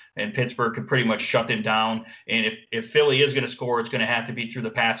run and Pittsburgh could pretty much shut them down. And if Philly is going to score, it's going to have to be through the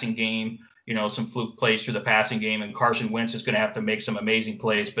passing game. Some fluke plays through the passing game, and Carson Wentz is going to have to make some amazing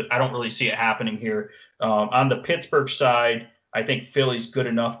plays, but I don't really see it happening here. On the Pittsburgh side, I think Philly's good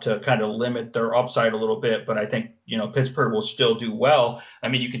enough to kind of limit their upside a little bit, but I think, Pittsburgh will still do well. I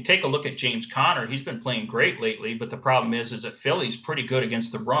mean, you can take a look at James Conner. He's been playing great lately, but the problem is that Philly's pretty good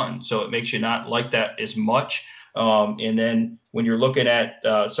against the run. So it makes you not like that as much. And then when you're looking at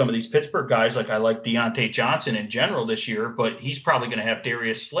some of these Pittsburgh guys, like I like Deontay Johnson in general this year, but he's probably going to have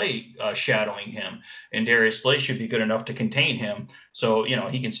Darius Slade shadowing him, and Darius Slade should be good enough to contain him. So,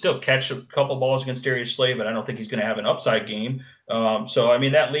 he can still catch a couple balls against Darius Slade, but I don't think he's going to have an upside game. So, I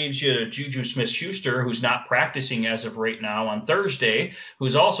mean, that leaves you to Juju Smith-Schuster, who's not practicing as of right now on Thursday,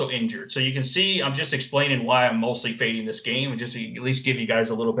 who's also injured. So you can see I'm just explaining why I'm mostly fading this game and just to at least give you guys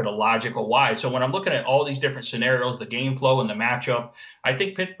a little bit of logical why. So when I'm looking at all these different scenarios, the game flow and the matchup, I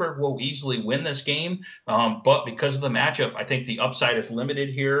think Pittsburgh will easily win this game. But because of the matchup, I think the upside is limited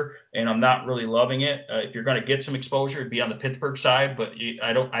here, and I'm not really loving it. If you're going to get some exposure, it'd be on the Pittsburgh side, but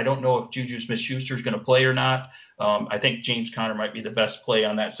I don't know if Juju Smith-Schuster is going to play or not. I think James Conner might be the best play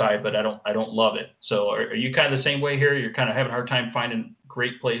on that side, but I don't love it. So are you kind of the same way here? You're kind of having a hard time finding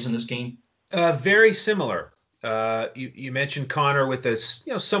great plays in this game? Very similar. You mentioned Connor with a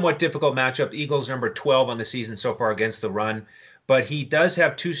somewhat difficult matchup. Eagles number 12 on the season so far against the run, but he does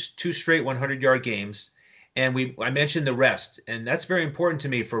have two straight 100-yard games, and I mentioned the rest, and that's very important to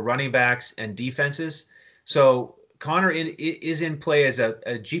me for running backs and defenses. So Connor is in play as a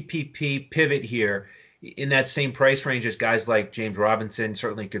GPP pivot here in that same price range as guys like James Robinson.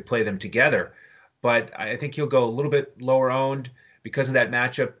 Certainly could play them together, but I think he'll go a little bit lower owned because of that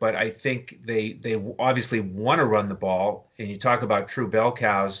matchup. But I think they obviously want to run the ball. And you talk about true bell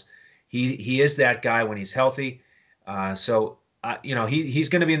cows. He is that guy when he's healthy. He's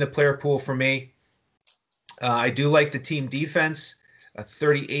going to be in the player pool for me. I do like the team defense,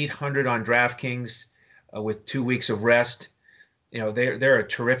 3,800 on DraftKings with 2 weeks of rest. They're a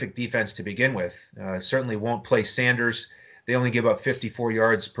terrific defense to begin with. Certainly won't play Sanders. They only give up 54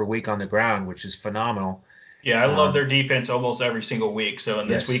 yards per week on the ground, which is phenomenal. Yeah, I love their defense almost every single week. So, and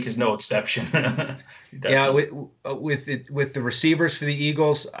this week is no exception. Yeah, with the receivers for the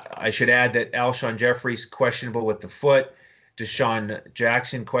Eagles, I should add that Alshon Jeffrey's questionable with the foot, Deshaun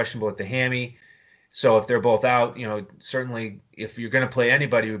Jackson questionable with the hammy. So if they're both out, certainly if you're going to play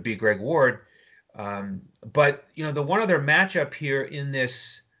anybody, it would be Greg Ward. But the one other matchup here in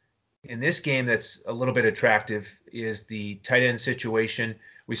this game that's a little bit attractive is the tight end situation.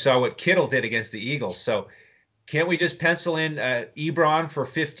 We saw what Kittle did against the Eagles. So can't we just pencil in Ebron for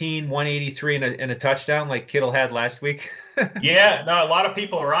 15, 183 and a touchdown like Kittle had last week? Yeah, no, a lot of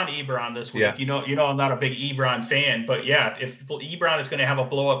people are on Ebron this week. Yeah. I'm not a big Ebron fan, but yeah, if Ebron is going to have a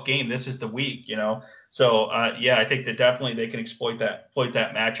blow up game, this is the week. So I think that definitely they can exploit that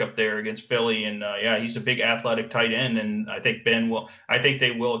matchup there against Philly, and he's a big athletic tight end, and I think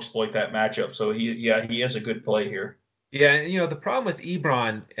they will exploit that matchup. So he is a good play here. Yeah, and the problem with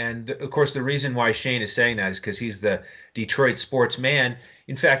Ebron, and of course the reason why Shane is saying that is because he's the Detroit sports man.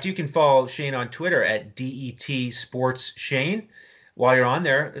 In fact, you can follow Shane on Twitter at DET Sports Shane. While you're on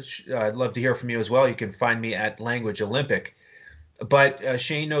there, I'd love to hear from you as well. You can find me at Language Olympic. But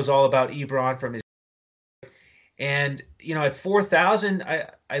Shane knows all about Ebron from his. And at 4,000,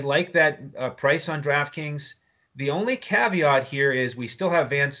 I like that price on DraftKings. The only caveat here is we still have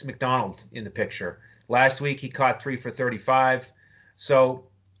Vance McDonald in the picture. Last week he caught 3 for 35. So,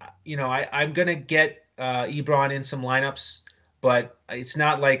 I'm going to get Ebron in some lineups, but it's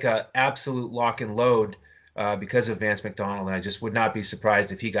not like a absolute lock and load because of Vance McDonald. And I just would not be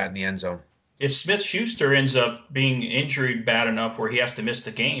surprised if he got in the end zone. If Smith-Schuster ends up being injured bad enough where he has to miss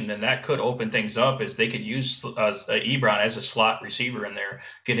the game, then that could open things up as they could use Ebron as a slot receiver in there,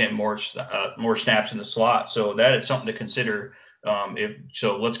 get him more snaps in the slot. So that is something to consider.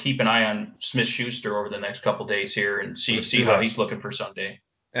 Let's keep an eye on Smith-Schuster over the next couple days here and see how he's looking for Sunday.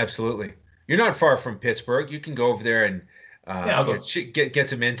 Absolutely. You're not far from Pittsburgh. You can go over there and get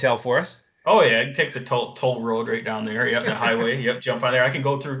some intel for us. Oh yeah, I can take the toll road right down there. Yep, the highway. Yep, jump on there. I can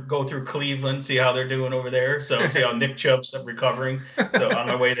go through Cleveland, see how they're doing over there. So see how Nick Chubb's recovering. So on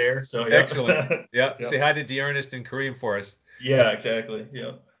my way there. So yeah. Excellent. Yeah. Say hi to Dearnest and Kareem for us. Yeah, exactly.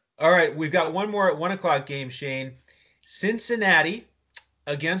 Yeah. All right, we've got one more at 1:00 game, Shane. Cincinnati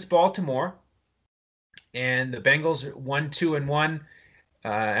against Baltimore, and the Bengals 1-2-1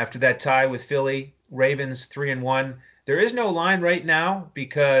 after that tie with Philly. Ravens 3-1. There is no line right now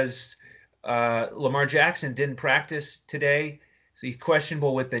because Lamar Jackson didn't practice today, so he's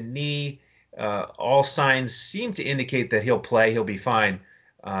questionable with the knee. All signs seem to indicate that he'll play. He'll be fine,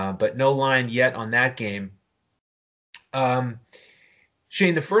 but no line yet on that game.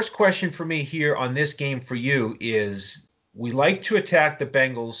 Shane, the first question for me here on this game for you is we like to attack the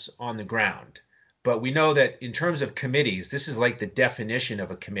Bengals on the ground. but we know that in terms of committees, this is like the definition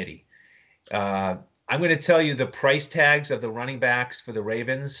of a committee. Uh, I'm going to tell you the price tags of the running backs for the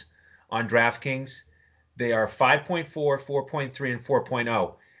Ravens on DraftKings. They are 5.4, 4.3, and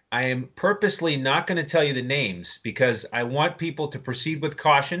 4.0. I am purposely not going to tell you the names because I want people to proceed with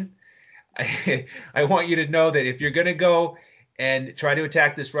caution. I want you to know that if you're going to go and try to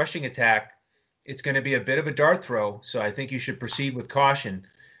attack this rushing attack, it's going to be a bit of a dart throw. So I think you should proceed with caution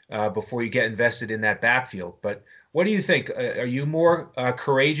before you get invested in that backfield. But what do you think? Are you more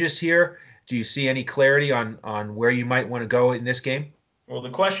courageous here? Do you see any clarity on where you might want to go in this game? Well, the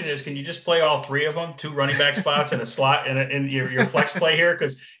question is, can you just play all three of them, two running back spots and a slot in your flex play here?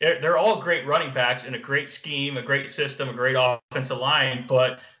 Because they're all great running backs in a great scheme, a great system, a great offensive line,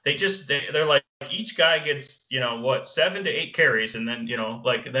 but they're like each guy gets 7 to 8 carries, and then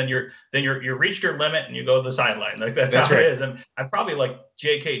then you're reached your limit and you go to the sideline. Like that's how right. it is. And I probably like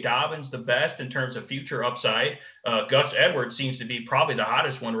J.K. Dobbins the best in terms of future upside. Gus Edwards seems to be probably the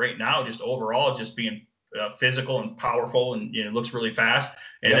hottest one right now, just overall, just being physical and powerful, and looks really fast.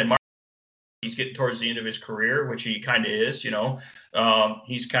 And then he's getting towards the end of his career, which he kind of is.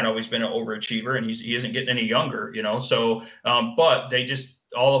 He's kind of always been an overachiever, and he isn't getting any younger. So but they just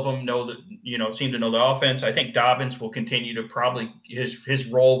all of them know that seem to know the offense. I think Dobbins will continue to probably his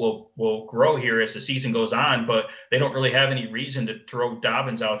role will grow here as the season goes on, but they don't really have any reason to throw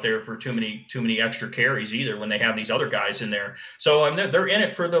Dobbins out there for too many extra carries either when they have these other guys in there. So they're in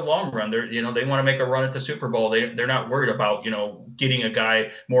it for the long run. They want to make a run at the Super Bowl. They're not worried about getting a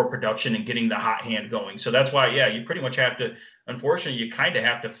guy more production and getting the hot hand going. So that's why you pretty much have to. Unfortunately, you kind of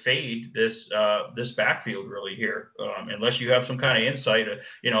have to fade this backfield really here, unless you have some kind of insight.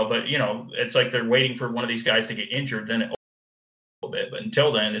 But it's like they're waiting for one of these guys to get injured, then a little bit. But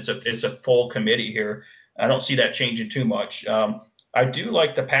until then, it's a full committee here. I don't see that changing too much. I do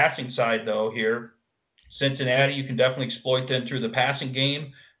like the passing side though here. Cincinnati, you can definitely exploit them through the passing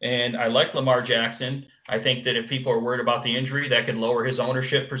game. And I like Lamar Jackson. I think that if people are worried about the injury, that could lower his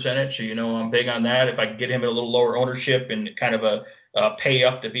ownership percentage. So, I'm big on that. If I can get him at a little lower ownership and kind of a pay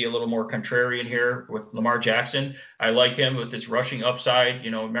up to be a little more contrarian here with Lamar Jackson, I like him with this rushing upside.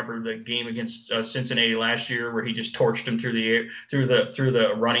 Remember the game against Cincinnati last year where he just torched him through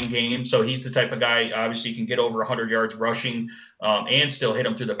the running game. So he's the type of guy, obviously, can get over 100 yards rushing and still hit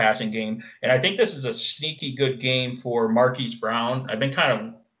him through the passing game. And I think this is a sneaky good game for Marquise Brown. I've been kind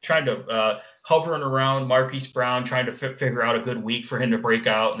of trying to hovering around Marquise Brown, trying to figure out a good week for him to break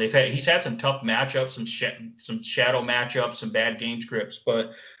out. And he's had some tough matchups, some shadow matchups, some bad game scripts,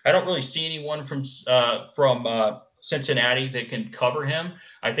 but I don't really see anyone from Cincinnati that can cover him.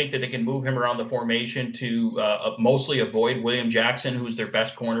 I think that they can move him around the formation to mostly avoid William Jackson, who's their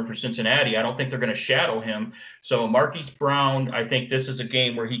best corner for Cincinnati. I don't think they're going to shadow him. So Marquise Brown, I think this is a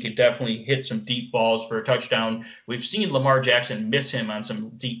game where he could definitely hit some deep balls for a touchdown. We've seen Lamar Jackson miss him on some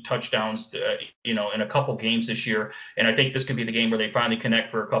deep touchdowns, in a couple games this year. And I think this could be the game where they finally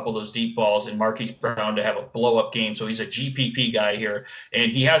connect for a couple of those deep balls and Marquise Brown to have a blow-up game. So he's a GPP guy here.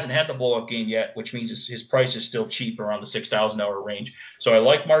 And he hasn't had the blow-up game yet, which means his price is still cheap around the $6,000 range. So I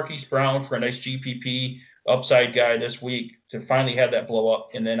like Marquise Brown for a nice GPP upside guy this week to finally have that blow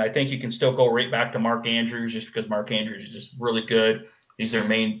up. And then I think you can still go right back to Mark Andrews just because Mark Andrews is just really good. He's their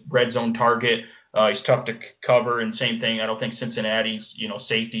main red zone target. He's tough to cover, and same thing. I don't think Cincinnati's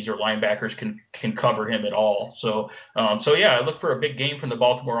safeties or linebackers can cover him at all. So I look for a big game from the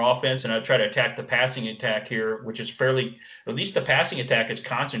Baltimore offense, and I try to attack the passing attack here, which is fairly. At least the passing attack is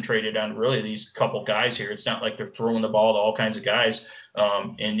concentrated on really these couple guys here. It's not like they're throwing the ball to all kinds of guys,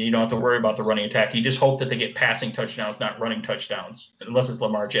 and you don't have to worry about the running attack. You just hope that they get passing touchdowns, not running touchdowns, unless it's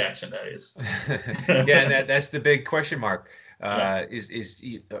Lamar Jackson. That is. Yeah, and that's the big question mark. Is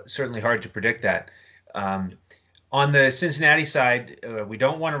certainly hard to predict that. On the Cincinnati side, we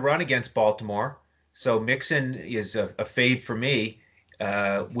don't want to run against Baltimore, so Mixon is a fade for me.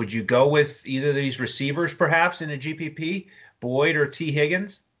 Would you go with either of these receivers perhaps in a GPP, Boyd or T.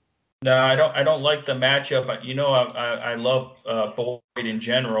 Higgins? No, I don't like the matchup. I love Boyd in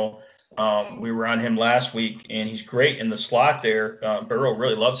general. We were on him last week, and he's great in the slot there. Burrow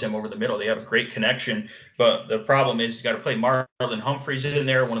really loves him over the middle. They have a great connection. But the problem is he's got to play Marlon Humphreys in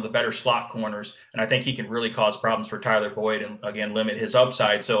there, one of the better slot corners. And I think he can really cause problems for Tyler Boyd and, again, limit his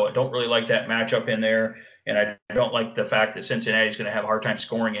upside. So I don't really like that matchup in there. and I don't like the fact that Cincinnati's going to have a hard time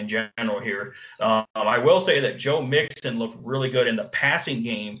scoring in general here. I will say that Joe Mixon looked really good in the passing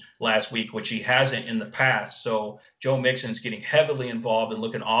game last week, which he hasn't in the past. So Joe Mixon's getting heavily involved and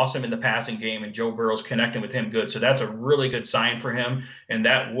looking awesome in the passing game, and Joe Burrow's connecting with him good. So that's a really good sign for him, and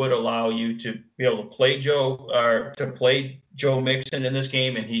that would allow you to be able to play Joe Mixon in this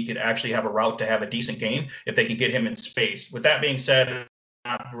game, and he could actually have a route to have a decent game if they can get him in space. With that being said,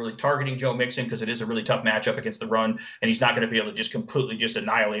 not really targeting Joe Mixon because it is a really tough matchup against the run, and he's not going to be able to just completely just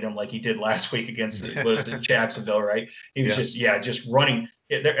annihilate him like he did last week against Jacksonville, right? He was just running.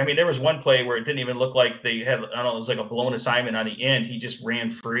 There was one play where it didn't even look like they had, I don't know, it was like a blown assignment on the end. He just ran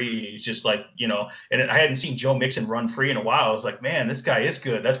free. He's just like, and I hadn't seen Joe Mixon run free in a while. I was like, man, this guy is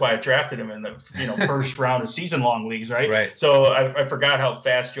good. That's why I drafted him in the, first round of season-long leagues, right? Right. So I forgot how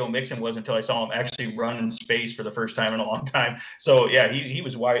fast Joe Mixon was until I saw him actually run in space for the first time in a long time. So, yeah, he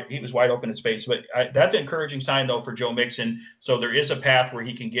was wide open in space. But that's an encouraging sign, though, for Joe Mixon. So there is a path where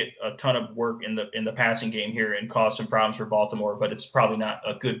he can get a ton of work in the passing game here and cause some problems for Baltimore, but it's probably not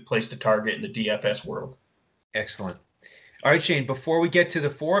a good place to target in the DFS world. Excellent. All right, Shane, before we get to the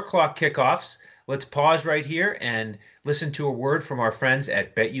 4:00 kickoffs, let's pause right here and listen to a word from our friends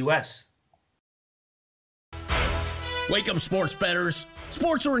at BetUS. Wake up, sports bettors.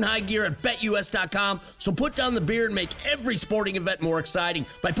 Sports are in high gear at BetUS.com, so put down the beer and make every sporting event more exciting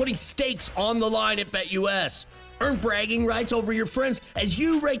by putting stakes on the line at BetUS. Earn bragging rights over your friends as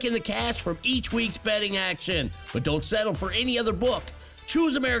you rake in the cash from each week's betting action. But don't settle for any other book.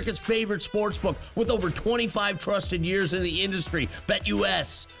 Choose America's favorite sportsbook with over 25 trusted years in the industry,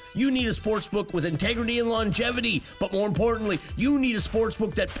 BetUS. You need a sportsbook with integrity and longevity, but more importantly, you need a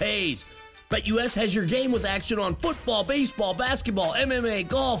sportsbook that pays. BetUS has your game with action on football, baseball, basketball, MMA,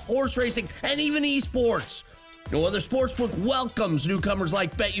 golf, horse racing, and even esports. No other sportsbook welcomes newcomers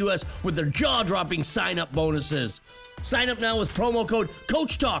like BetUS with their jaw-dropping sign-up bonuses. Sign up now with promo code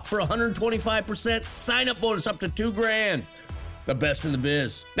CoachTalk for 125% sign-up bonus up to $2,000. The best in the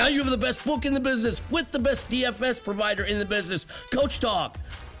biz. Now you have the best book in the business with the best DFS provider in the business, Coach Talk.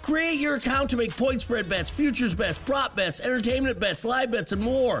 Create your account to make point spread bets, futures bets, prop bets, entertainment bets, live bets, and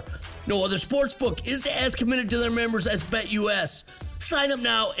more. No other sportsbook is as committed to their members as BetUS. Sign up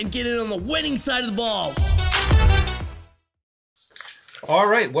now and get in on the winning side of the ball. All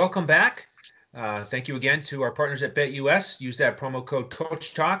right, welcome back. Thank you again to our partners at BetUS. Use that promo code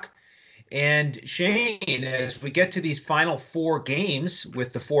CoachTalk. And Shane, as we get to these final 4 games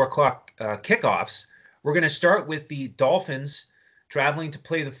with the 4:00 kickoffs, we're going to start with the Dolphins traveling to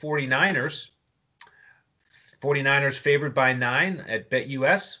play the 49ers. 49ers favored by 9 at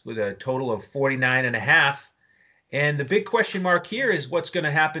BetUS with a total of 49.5. And the big question mark here is what's going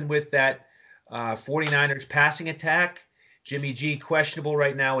to happen with that 49ers passing attack. Jimmy G questionable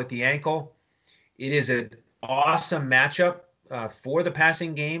right now with the ankle. It is an awesome matchup for the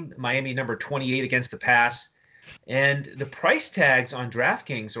passing game. Miami number 28 against the pass. And the price tags on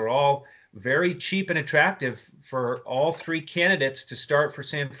Draftkings are all very cheap and attractive for all 3 candidates to start for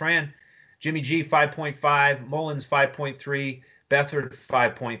San Fran. Jimmy G 5.5, Mullins 5.3, Beathard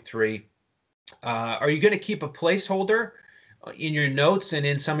 5.3. Are you going to keep a placeholder in your notes and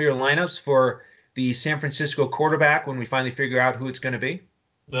in some of your lineups for the San Francisco quarterback when we finally figure out who it's going to be?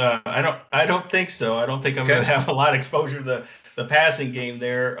 I don't think so. I don't think I'm going to have a lot of exposure to the passing game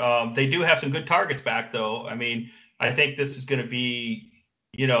there. They do have some good targets back, though. I mean, I think this is going to be,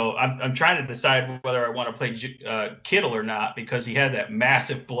 I'm trying to decide whether I want to play Kittle or not because he had that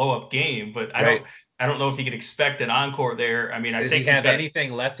massive blow-up game. But I don't know if you can expect an encore there. I mean, does he have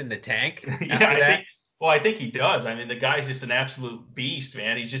anything left in the tank after that? I think he does. I mean, the guy's just an absolute beast,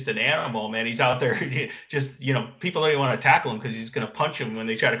 man. He's just an animal, man. He's out there just, people don't even want to tackle him because he's going to punch him when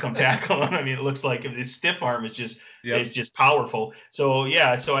they try to come tackle him. I mean, it looks like his stiff arm is just powerful. So,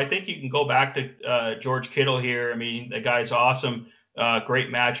 so I think you can go back to George Kittle here. I mean, the guy's awesome.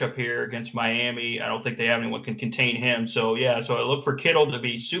 Great matchup here against Miami. I don't think they have anyone can contain him. So, so I look for Kittle to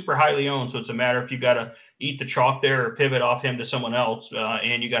be super highly owned. So it's a matter if you got to eat the chalk there or pivot off him to someone else,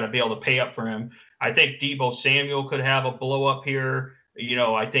 and you got to be able to pay up for him. I think Deebo Samuel could have a blow up here.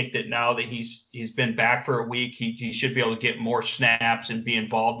 I think that now that he's been back for a week, he should be able to get more snaps and be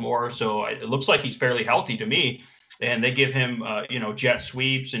involved more. So it looks like he's fairly healthy to me. And they give him, jet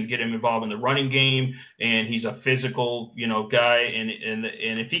sweeps and get him involved in the running game. And he's a physical, guy. And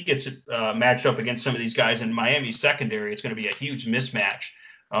if he gets matched up against some of these guys in Miami's secondary, it's going to be a huge mismatch.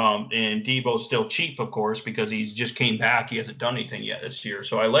 And Deebo's still cheap, of course, because he's just came back. He hasn't done anything yet this year.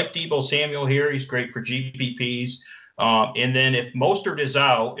 So I like Deebo Samuel here. He's great for GPPs. And then if Mostert is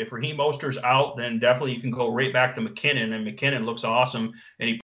out, if Raheem Mostert's out, then definitely you can go right back to McKinnon. And McKinnon looks awesome. And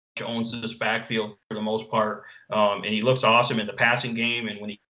he owns this backfield for the most part, and he looks awesome in the passing game. And when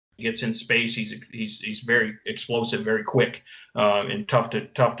he gets in space, he's very explosive, very quick, and tough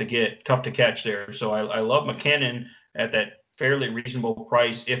to catch there. So I love McKinnon at that fairly reasonable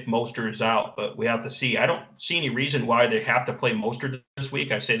price if Mostert is out, but we have to see. I don't see any reason why they have to play Mostert this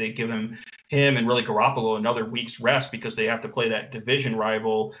week. I say they give him and really Garoppolo another week's rest because they have to play that division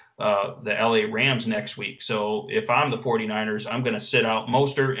rival, the LA Rams, next week. So if I'm the 49ers, I'm going to sit out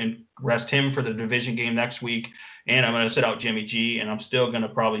Mostert and rest him for the division game next week. And I'm going to sit out Jimmy G, and I'm still going to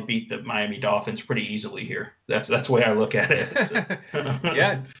probably beat the Miami Dolphins pretty easily here. That's the way I look at it. So.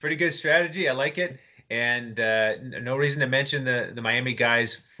 Yeah, pretty good strategy. I like it. And no reason to mention the Miami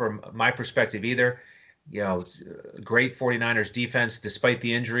guys from my perspective either. You know, great 49ers defense despite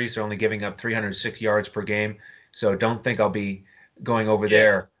the injuries. They're only giving up 306 yards per game. So don't think I'll be going over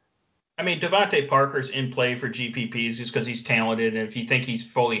there. I mean, Devontae Parker's in play for GPPs just because he's talented, and if you think he's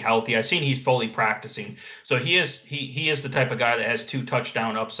fully healthy, I've seen he's fully practicing. So he is the type of guy that has 2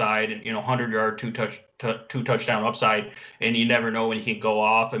 touchdown upside and 100-yard two touchdown upside, and you never know when he can go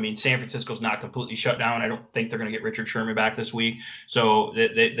off. I mean, San Francisco's not completely shut down. I don't think they're going to get Richard Sherman back this week, so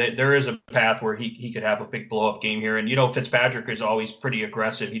there is a path where he could have a big blow up game here. And Fitzpatrick is always pretty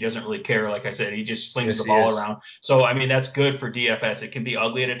aggressive. He doesn't really care. Like I said, he just slings the ball around. So I mean, that's good for DFS. It can be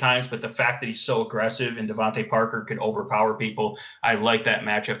ugly at times, but the fact that he's so aggressive and Devontae Parker can overpower people, I like that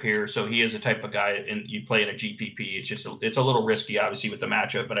matchup here. So he is a type of guy, and you play in a GPP. It's a little risky, obviously, with the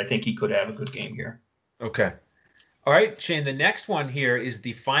matchup, but I think he could have a good game here. Okay. All right, Shane, the next one here is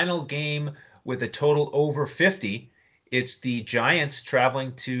the final game with a total over 50. It's the Giants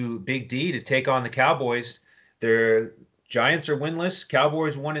traveling to Big D to take on the Cowboys. Their Giants are winless,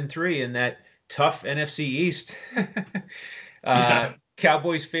 Cowboys 1-3 in that tough NFC East.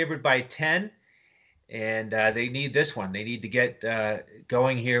 Cowboys favored by 10, and they need this one. They need to get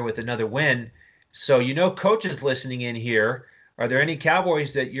going here with another win. So, coaches listening in here, are there any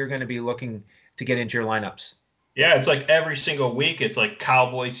Cowboys that you're going to be looking to get into your lineups? Yeah, it's like every single week, it's like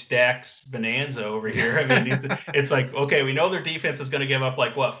Cowboy stacks bonanza over here. I mean, it's like, okay, we know their defense is going to give up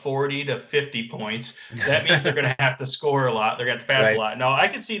 40 to 50 points. That means they're going to have to score a lot. They're going to have to pass a lot. Now, I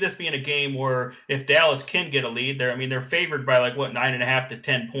can see this being a game where if Dallas can get a lead, they're favored by 9.5 to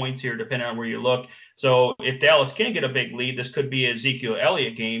 10 points here, depending on where you look. So if Dallas can get a big lead, this could be an Ezekiel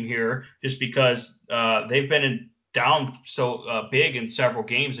Elliott game here, just because they've been down so big in several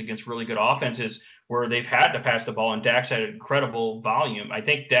games against really good offenses where they've had to pass the ball, and Dak's had incredible volume. I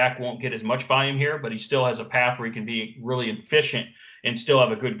think Dak won't get as much volume here, but he still has a path where he can be really efficient and still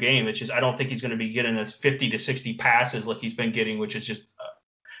have a good game. It's just, I don't think he's going to be getting this 50 to 60 passes like he's been getting, which is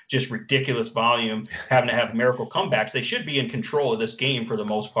just ridiculous volume, having to have miracle comebacks. They should be in control of this game for the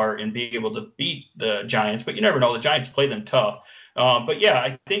most part and be able to beat the Giants, but you never know. The Giants play them tough. But yeah,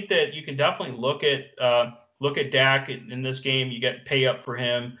 I think that you can definitely look at Dak in this game. You get pay up for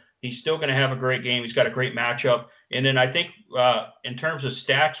him. He's still going to have a great game. He's got a great matchup. And then I think in terms of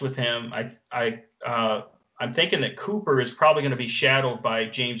stacks with him, I'm thinking that Cooper is probably going to be shadowed by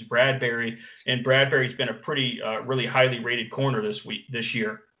James Bradbury, and Bradbury's been a pretty really highly rated corner this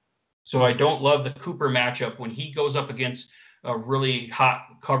year. So I don't love the Cooper matchup. When he goes up against a really hot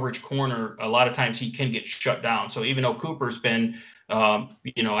coverage corner, a lot of times he can get shut down. So even though Cooper's been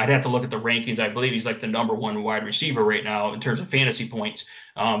I'd have to look at the rankings. I believe he's like the number 1 wide receiver right now in terms of fantasy points.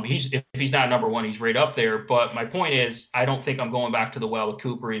 If he's not number 1, he's right up there. But my point is, I don't think I'm going back to the well with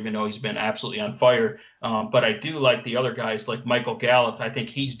Cooper, even though he's been absolutely on fire. But I do like the other guys like Michael Gallup. I think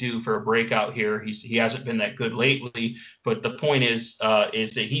he's due for a breakout here. He hasn't been that good lately. But the point is that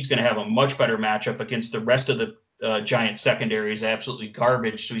he's going to have a much better matchup against the rest of the Giants secondary is absolutely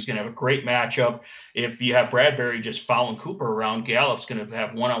garbage, so he's going to have a great matchup. If you have Bradbury just following Cooper around, Gallup's going to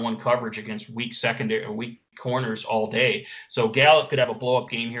have one-on-one coverage against weak secondary or weak corners all day. So Gallup could have a blow-up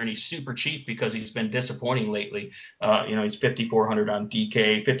game here, and he's super cheap because he's been disappointing lately. He's $5,400 on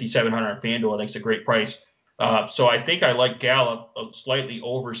DK, $5,700 on Fanduel. I think it's a great price. So I think I like Gallup slightly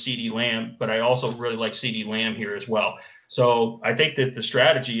over CeeDee Lamb, but I also really like CeeDee Lamb here as well. So I think that the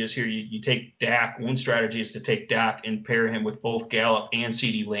strategy is here, you take Dak. One strategy is to take Dak and pair him with both Gallup and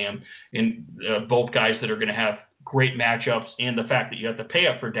CeeDee Lamb, and both guys that are going to have great matchups. And the fact that you have to pay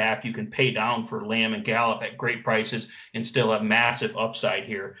up for Dak, you can pay down for Lamb and Gallup at great prices and still have massive upside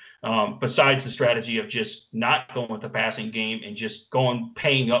here. Besides the strategy of just not going with the passing game and just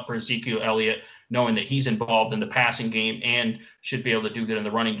paying up for Ezekiel Elliott, knowing that he's involved in the passing game and should be able to do good in the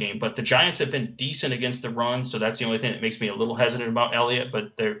running game. But the Giants have been decent against the run, so that's the only thing that makes me a little hesitant about Elliott.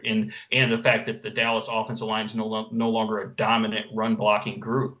 But they're in, and the fact that the Dallas offensive line is no longer a dominant run blocking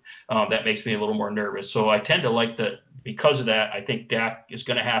group, that makes me a little more nervous. So I tend to like because of that, I think Dak is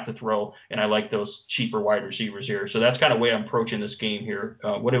going to have to throw, and I like those cheaper wide receivers here. So that's kind of the way I'm approaching this game here.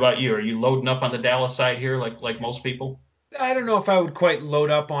 What about you? Are you loading up on the Dallas side here, like most people? I don't know if I would quite load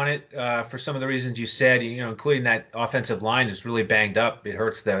up on it for some of the reasons you said, including that offensive line is really banged up. It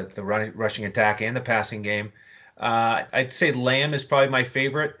hurts the rushing attack and the passing game. I'd say Lamb is probably my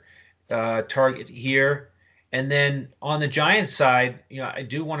favorite target here. And then on the Giants side, I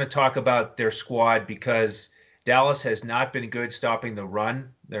do want to talk about their squad because Dallas has not been good stopping the run.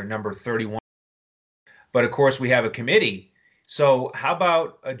 They're number 31. But of course, we have a committee. So how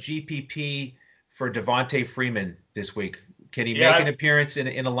about a GPP for Devontae Freeman this week? Can he make an appearance in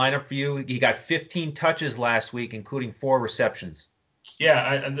a lineup for you? He got 15 touches last week, including 4 receptions.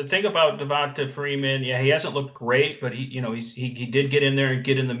 Yeah, the thing about Devonta Freeman, he hasn't looked great, but he did get in there and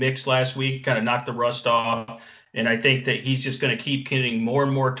get in the mix last week, kind of knocked the rust off, and I think that he's just going to keep getting more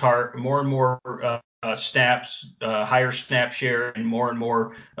and more snaps, higher snap share, and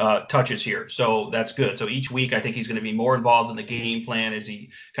more touches here. So that's good. So each week, I think he's going to be more involved in the game plan as he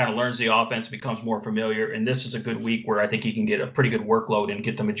kind of learns the offense, becomes more familiar. And this is a good week where I think he can get a pretty good workload and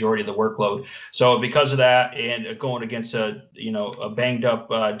get the majority of the workload. So because of that, and going against a banged up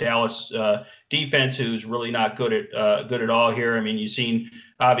Dallas defense who's really not good at all here. I mean, you've seen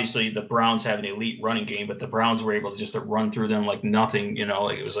obviously the Browns have an elite running game, but the Browns were able to just to run through them like nothing.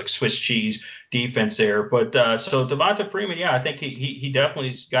 Like it was like Swiss cheese defense there. But so Devonta Freeman, I think he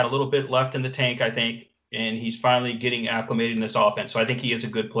definitely's got a little bit left in the tank, I think, and he's finally getting acclimated in this offense. So I think he is a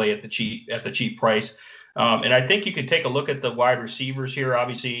good play at the cheap price. And I think you can take a look at the wide receivers here.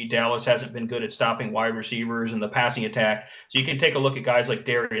 Obviously, Dallas hasn't been good at stopping wide receivers and the passing attack. So you can take a look at guys like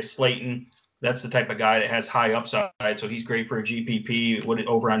Darius Slayton. That's the type of guy that has high upside. So he's great for a GPP.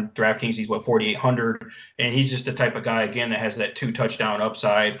 Over on DraftKings, he's 4,800, and he's just the type of guy again that has that 2 touchdown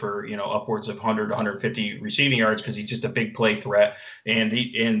upside for upwards of 100 to 150 receiving yards because he's just a big play threat. And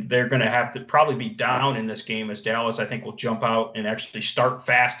they're going to have to probably be down in this game as Dallas I think will jump out and actually start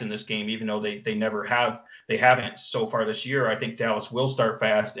fast in this game, even though they never have. They haven't so far this year. I think Dallas will start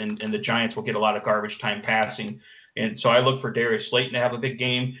fast, and the Giants will get a lot of garbage time passing. And so I look for Darius Slayton to have a big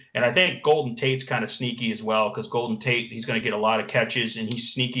game. And I think Golden Tate's kind of sneaky as well because Golden Tate, he's going to get a lot of catches, and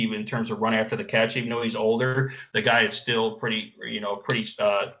he's sneaky in terms of run after the catch. Even though he's older, the guy is still pretty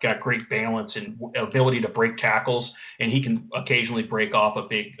got great balance and ability to break tackles, and he can occasionally break off a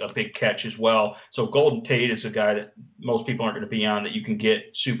big catch as well. So Golden Tate is a guy that most people aren't going to be on that you can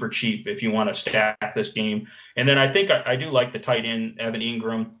get super cheap if you want to stack this game. And then I think I do like the tight end, Evan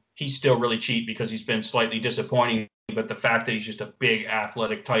Ingram. He's still really cheap because he's been slightly disappointing, but the fact that he's just a big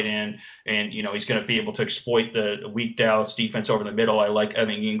athletic tight end and, he's going to be able to exploit the weak Dallas defense over the middle. I like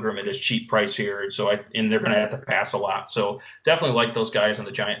Evan Ingram at his cheap price here. And they're going to have to pass a lot. So definitely like those guys on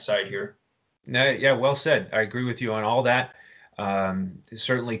the Giant side here. Yeah, well said. I agree with you on all that.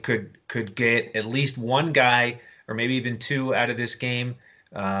 Certainly could get at least one guy or maybe even 2 out of this game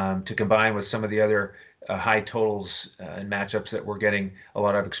to combine with some of the other high totals and matchups that we're getting a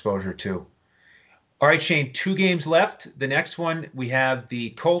lot of exposure to. All right, Shane, 2 games left. The next one, we have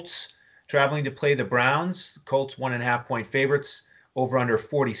the Colts traveling to play the Browns. Colts 1.5 point favorites, over under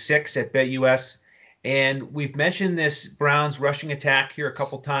 46 at BetUS. And we've mentioned this Browns rushing attack here a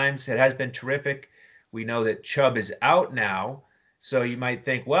couple times. It has been terrific. We know that Chubb is out now. So you might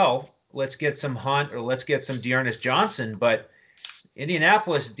think, well, let's get some Hunt or let's get some Dearness Johnson. But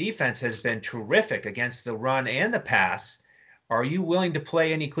Indianapolis defense has been terrific against the run and the pass. Are you willing to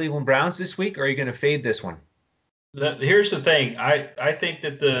play any Cleveland Browns this week, or are you going to fade this one? Here's the thing. I think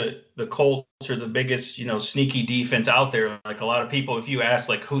that the Colts are the biggest, sneaky defense out there. Like a lot of people, if you ask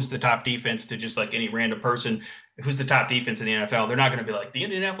like who's the top defense to just like any random person, who's the top defense in the NFL, they're not going to be like the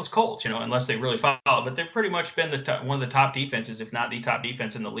Indianapolis Colts, unless they really follow. But they've pretty much been one of the top defenses, if not the top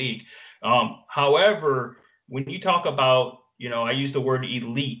defense in the league. However, when you talk about I use the word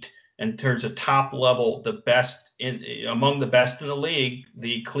elite in terms of top level, the best among the best in the league,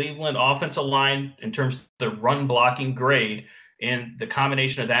 the Cleveland offensive line in terms of the run blocking grade and the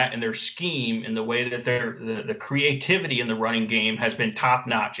combination of that and their scheme and the way that the creativity in the running game has been top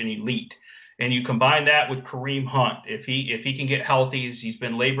notch and elite. And you combine that with Kareem Hunt, if he can get healthy, he's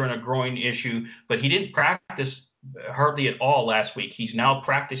been laboring a groin issue, but he didn't practice hardly at all last week. He's now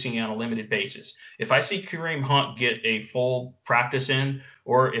practicing on a limited basis. If I see Kareem Hunt get a full practice in,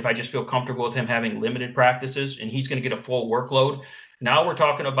 or if I just feel comfortable with him having limited practices and he's going to get a full workload, Now we're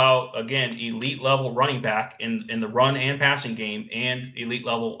talking about, again, elite level running back in the run and passing game and elite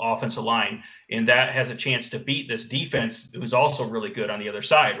level offensive line. And that has a chance to beat this defense, who's also really good on the other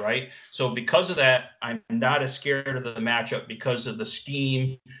side, right? So because of that, I'm not as scared of the matchup because of the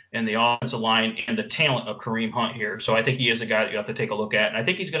scheme and the offensive line and the talent of Kareem Hunt here. So I think he is a guy that you have to take a look at. And I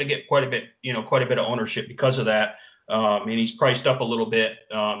think he's going to get quite a bit of ownership because of that. And he's priced up a little bit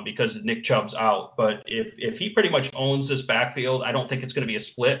because Nick Chubb's out. But if he pretty much owns this backfield, I don't think it's going to be a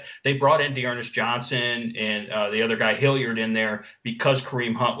split. They brought in Dearness Johnson and the other guy Hilliard in there because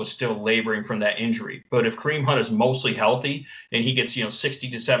Kareem Hunt was still laboring from that injury. But if Kareem Hunt is mostly healthy and he gets 60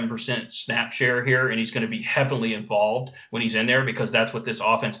 to 7% snap share here, and he's going to be heavily involved when he's in there because that's what this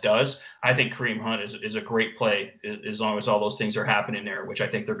offense does, I think Kareem Hunt is a great play as long as all those things are happening there, which I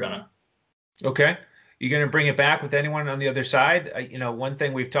think they're going to. Okay. You going to bring it back with anyone on the other side? One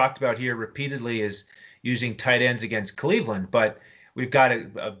thing we've talked about here repeatedly is using tight ends against Cleveland, but we've got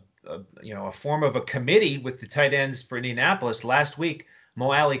a form of a committee with the tight ends for Indianapolis. Last week,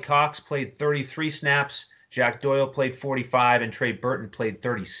 Mo Alley Cox played 33 snaps, Jack Doyle played 45, and Trey Burton played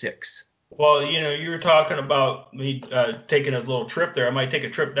 36. Well, you were talking about me taking a little trip there. I might take a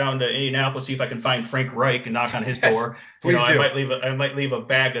trip down to Indianapolis, see if I can find Frank Reich and knock on his door. Please do. I might leave a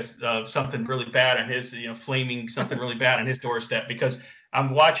bag of something really bad on his, flaming something really bad on his doorstep, because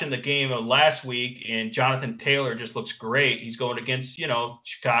I'm watching the game of last week and Jonathan Taylor just looks great. He's going against,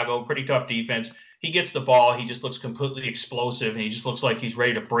 Chicago, pretty tough defense. He gets the ball. He just looks completely explosive, and he just looks like he's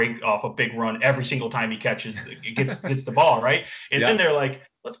ready to break off a big run every single time he gets the ball, right? And then they're like,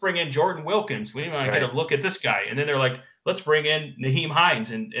 let's bring in Jordan Wilkins. We want to get a look at this guy. And then they're like, let's bring in Naheem Hines.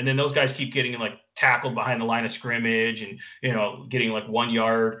 And then those guys keep getting tackled behind the line of scrimmage and, getting 1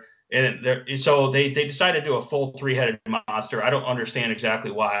 yard. And so they decided to do a full three-headed monster. I don't understand exactly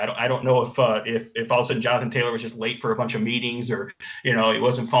why. I don't know if all of a sudden Jonathan Taylor was just late for a bunch of meetings, or he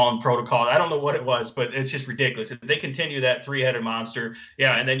wasn't following protocol. I don't know what it was, but it's just ridiculous. If they continue that three-headed monster,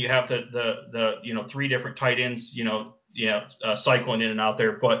 and then you have the three different tight ends, cycling in and out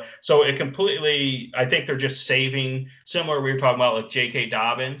there. But so it completely, I think they're just saving, similar, we were talking about J.K.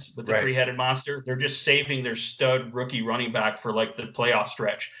 Dobbins with the three-headed monster. They're just saving their stud rookie running back for the playoff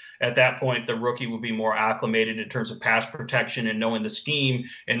stretch. At that point, the rookie will be more acclimated in terms of pass protection and knowing the scheme.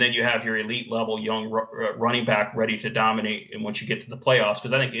 And then you have your elite level young running back ready to dominate. And once you get to the playoffs,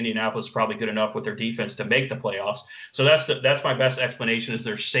 because I think Indianapolis is probably good enough with their defense to make the playoffs. So that's my best explanation, is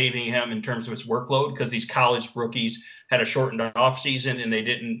they're saving him in terms of his workload, because these college rookies had a shortened off season and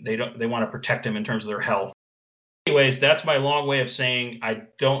they want to protect him in terms of their health. Anyways, that's my long way of saying I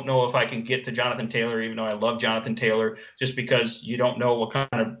don't know if I can get to Jonathan Taylor, even though I love Jonathan Taylor, just because you don't know what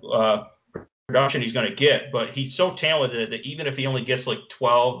kind of production he's going to get. But he's so talented that even if he only gets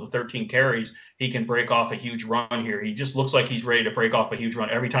 12 or 13 carries, he can break off a huge run here. He just looks like he's ready to break off a huge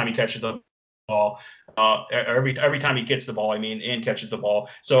run every time he catches the ball. Every time he gets the ball, and catches the ball.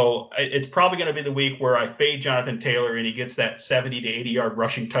 So it's probably going to be the week where I fade Jonathan Taylor and he gets that 70 to 80 yard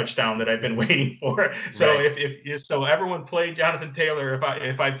rushing touchdown that I've been waiting for. So so everyone play Jonathan Taylor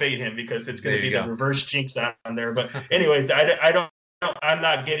if I fade him, because it's going to be the reverse jinx on there. But anyways, I'm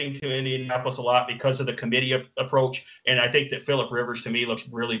not getting to Indianapolis a lot because of the committee approach. And I think that Phillip Rivers, to me, looks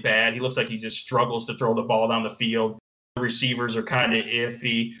really bad. He looks like he just struggles to throw the ball down the field. The receivers are kind of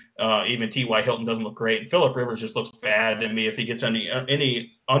iffy. Even T.Y. Hilton doesn't look great. Phillip Rivers just looks bad to me. If he gets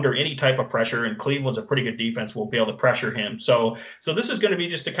under any type of pressure, and Cleveland's a pretty good defense, will be able to pressure him. So this is going to be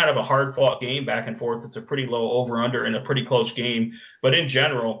just a kind of a hard-fought game back and forth. It's a pretty low over-under and a pretty close game. But in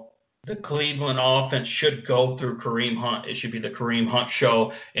general, the Cleveland offense should go through Kareem Hunt. It should be the Kareem Hunt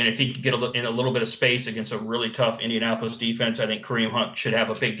show. And if he can get in a little bit of space against a really tough Indianapolis defense, I think Kareem Hunt should have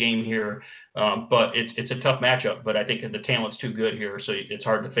a big game here. But it's a tough matchup. But I think the talent's too good here, so it's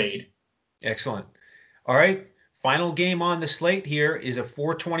hard to fade. Excellent. All right. Final game on the slate here is a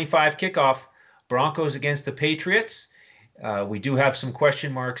 4:25 kickoff. Broncos against the Patriots. We do have some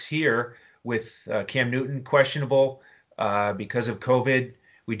question marks here with Cam Newton questionable because of COVID.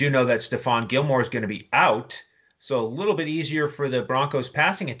 We do know that Stephon Gilmore is going to be out, so a little bit easier for the Broncos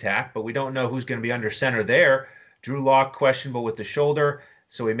passing attack, but we don't know who's going to be under center there. Drew Lock questionable with the shoulder,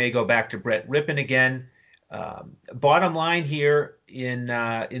 so we may go back to Brett Rippon again. Bottom line here in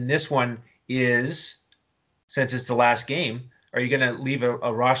this one is, since it's the last game, are you going to leave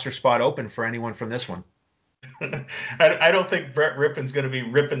a roster spot open for anyone from this one? I don't think Brett Rippon's going to be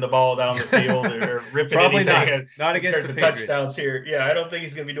ripping the ball down the field or ripping Probably anything not in against terms the of Patriots. touchdowns here. Yeah, I don't think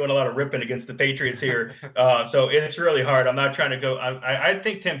he's going to be doing a lot of ripping against the Patriots here. So it's really hard. I'm not trying to go. I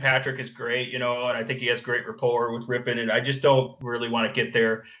think Tim Patrick is great, and I think he has great rapport with Rippon, and I just don't really want to get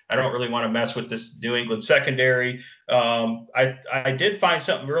there. I don't really want to mess with this New England secondary. I did find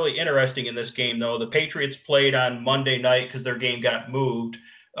something really interesting in this game, though. The Patriots played on Monday night because their game got moved.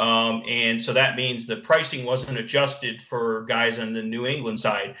 And so that means the pricing wasn't adjusted for guys on the New England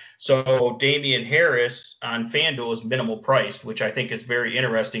side. So Damian Harris on Fanduel is minimal priced, which I think is very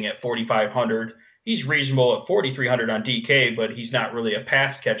interesting at 4,500. He's reasonable at 4,300 on DK, but he's not really a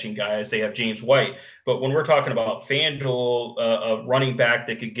pass catching guy as they have James White. But when we're talking about Fanduel, a running back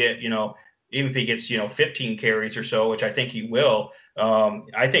that could get, even if he gets, 15 carries or so, which I think he will,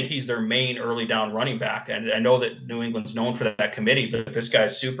 I think he's their main early down running back. And I know that New England's known for that committee, but this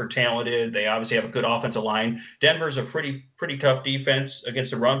guy's super talented. They obviously have a good offensive line. Denver's a pretty tough defense against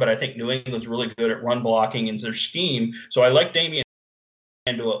the run, but I think New England's really good at run blocking and their scheme. So I like Damian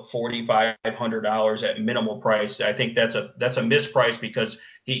into at $4,500 at minimal price. I think that's a misprice because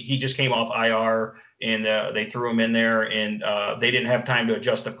he just came off IR and they threw him in there and they didn't have time to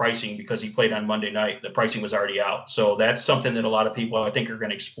adjust the pricing because he played on Monday night. The pricing was already out. So that's something that a lot of people I think are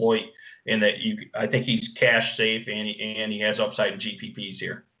going to exploit, in that I think he's cash safe and he has upside in GPPs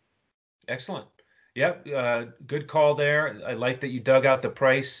here. Excellent. Yep. Good call there. I like that you dug out the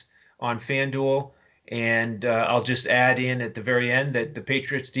price on FanDuel. And I'll just add in at the very end that the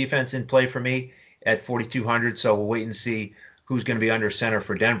Patriots defense in play for me at 4,200. So we'll wait and see who's going to be under center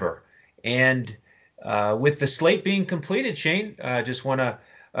for Denver. And with the slate being completed, Shane, I just want to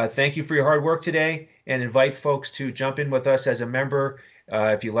thank you for your hard work today and invite folks to jump in with us as a member.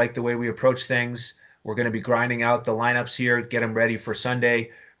 If you like the way we approach things, we're going to be grinding out the lineups here, get them ready for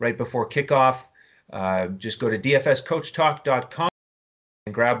Sunday right before kickoff. Just go to dfscoachtalk.com.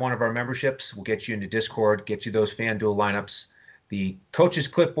 and grab one of our memberships. We'll get you into Discord, get you those FanDuel lineups, the coach's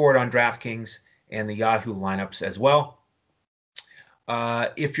clipboard on Draftkings, and the Yahoo lineups as well.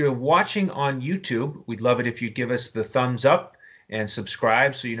 If you're watching on YouTube, we'd love it if you'd give us the thumbs up and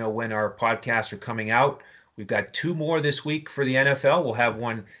subscribe so you know when our podcasts are coming out. We've got 2 more this week for the NFL. We'll have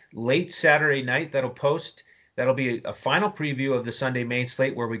one late Saturday night that'll post. That'll be a final preview of the Sunday main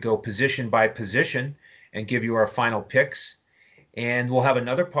slate where we go position by position and give you our final picks. And we'll have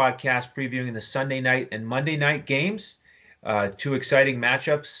another podcast previewing the Sunday night and Monday night games, 2 exciting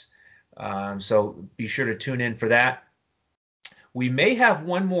matchups. So be sure to tune in for that. We may have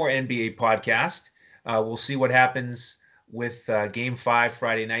one more NBA podcast. We'll see what happens with Game 5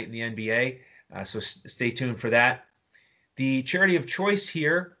 Friday night in the NBA. So stay tuned for that. The charity of choice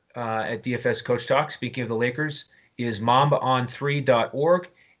here at DFS Coach Talk, speaking of the Lakers, is mambaon3.org,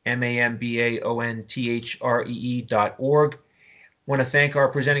 mambaontree.org. Want to thank our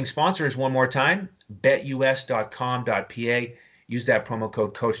presenting sponsors one more time, betus.com.pa. Use that promo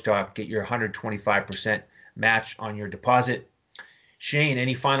code CoachTalk, get your 125% match on your deposit. Shane,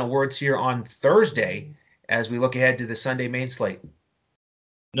 any final words here on Thursday as we look ahead to the Sunday main slate?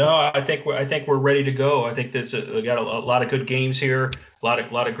 No, I think we're ready to go. I think we got a lot of good games here, a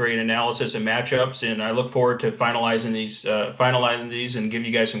lot of great analysis and matchups, and I look forward to finalizing these and give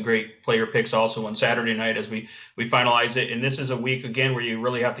you guys some great player picks also on Saturday night as we finalize it. And this is a week again where you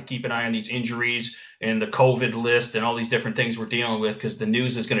really have to keep an eye on these injuries and the COVID list and all these different things we're dealing with, because the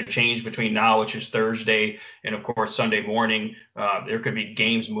news is going to change between now, which is Thursday, and of course Sunday morning. There could be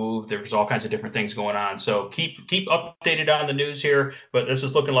games moved. There's all kinds of different things going on. So keep updated on the news here. But this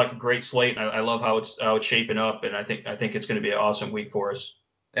is looking like a great slate, and I love how it's shaping up. And I think it's going to be an awesome week for us.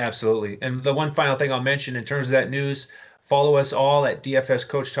 Absolutely. And the one final thing I'll mention in terms of that news, follow us all at DFS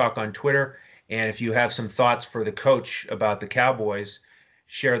Coach Talk on Twitter. And if you have some thoughts for the coach about the Cowboys,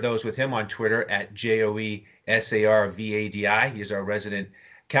 share those with him on Twitter at JOESARVADI. He's our resident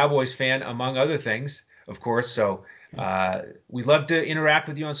Cowboys fan, among other things, of course. So we love to interact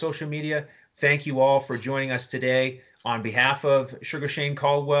with you on social media. Thank you all for joining us today. On behalf of Sugar Shane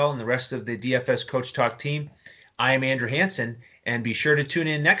Caldwell and the rest of the DFS Coach Talk team, I am Andrew Hansen, and be sure to tune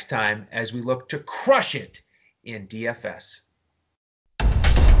in next time as we look to crush it in DFS.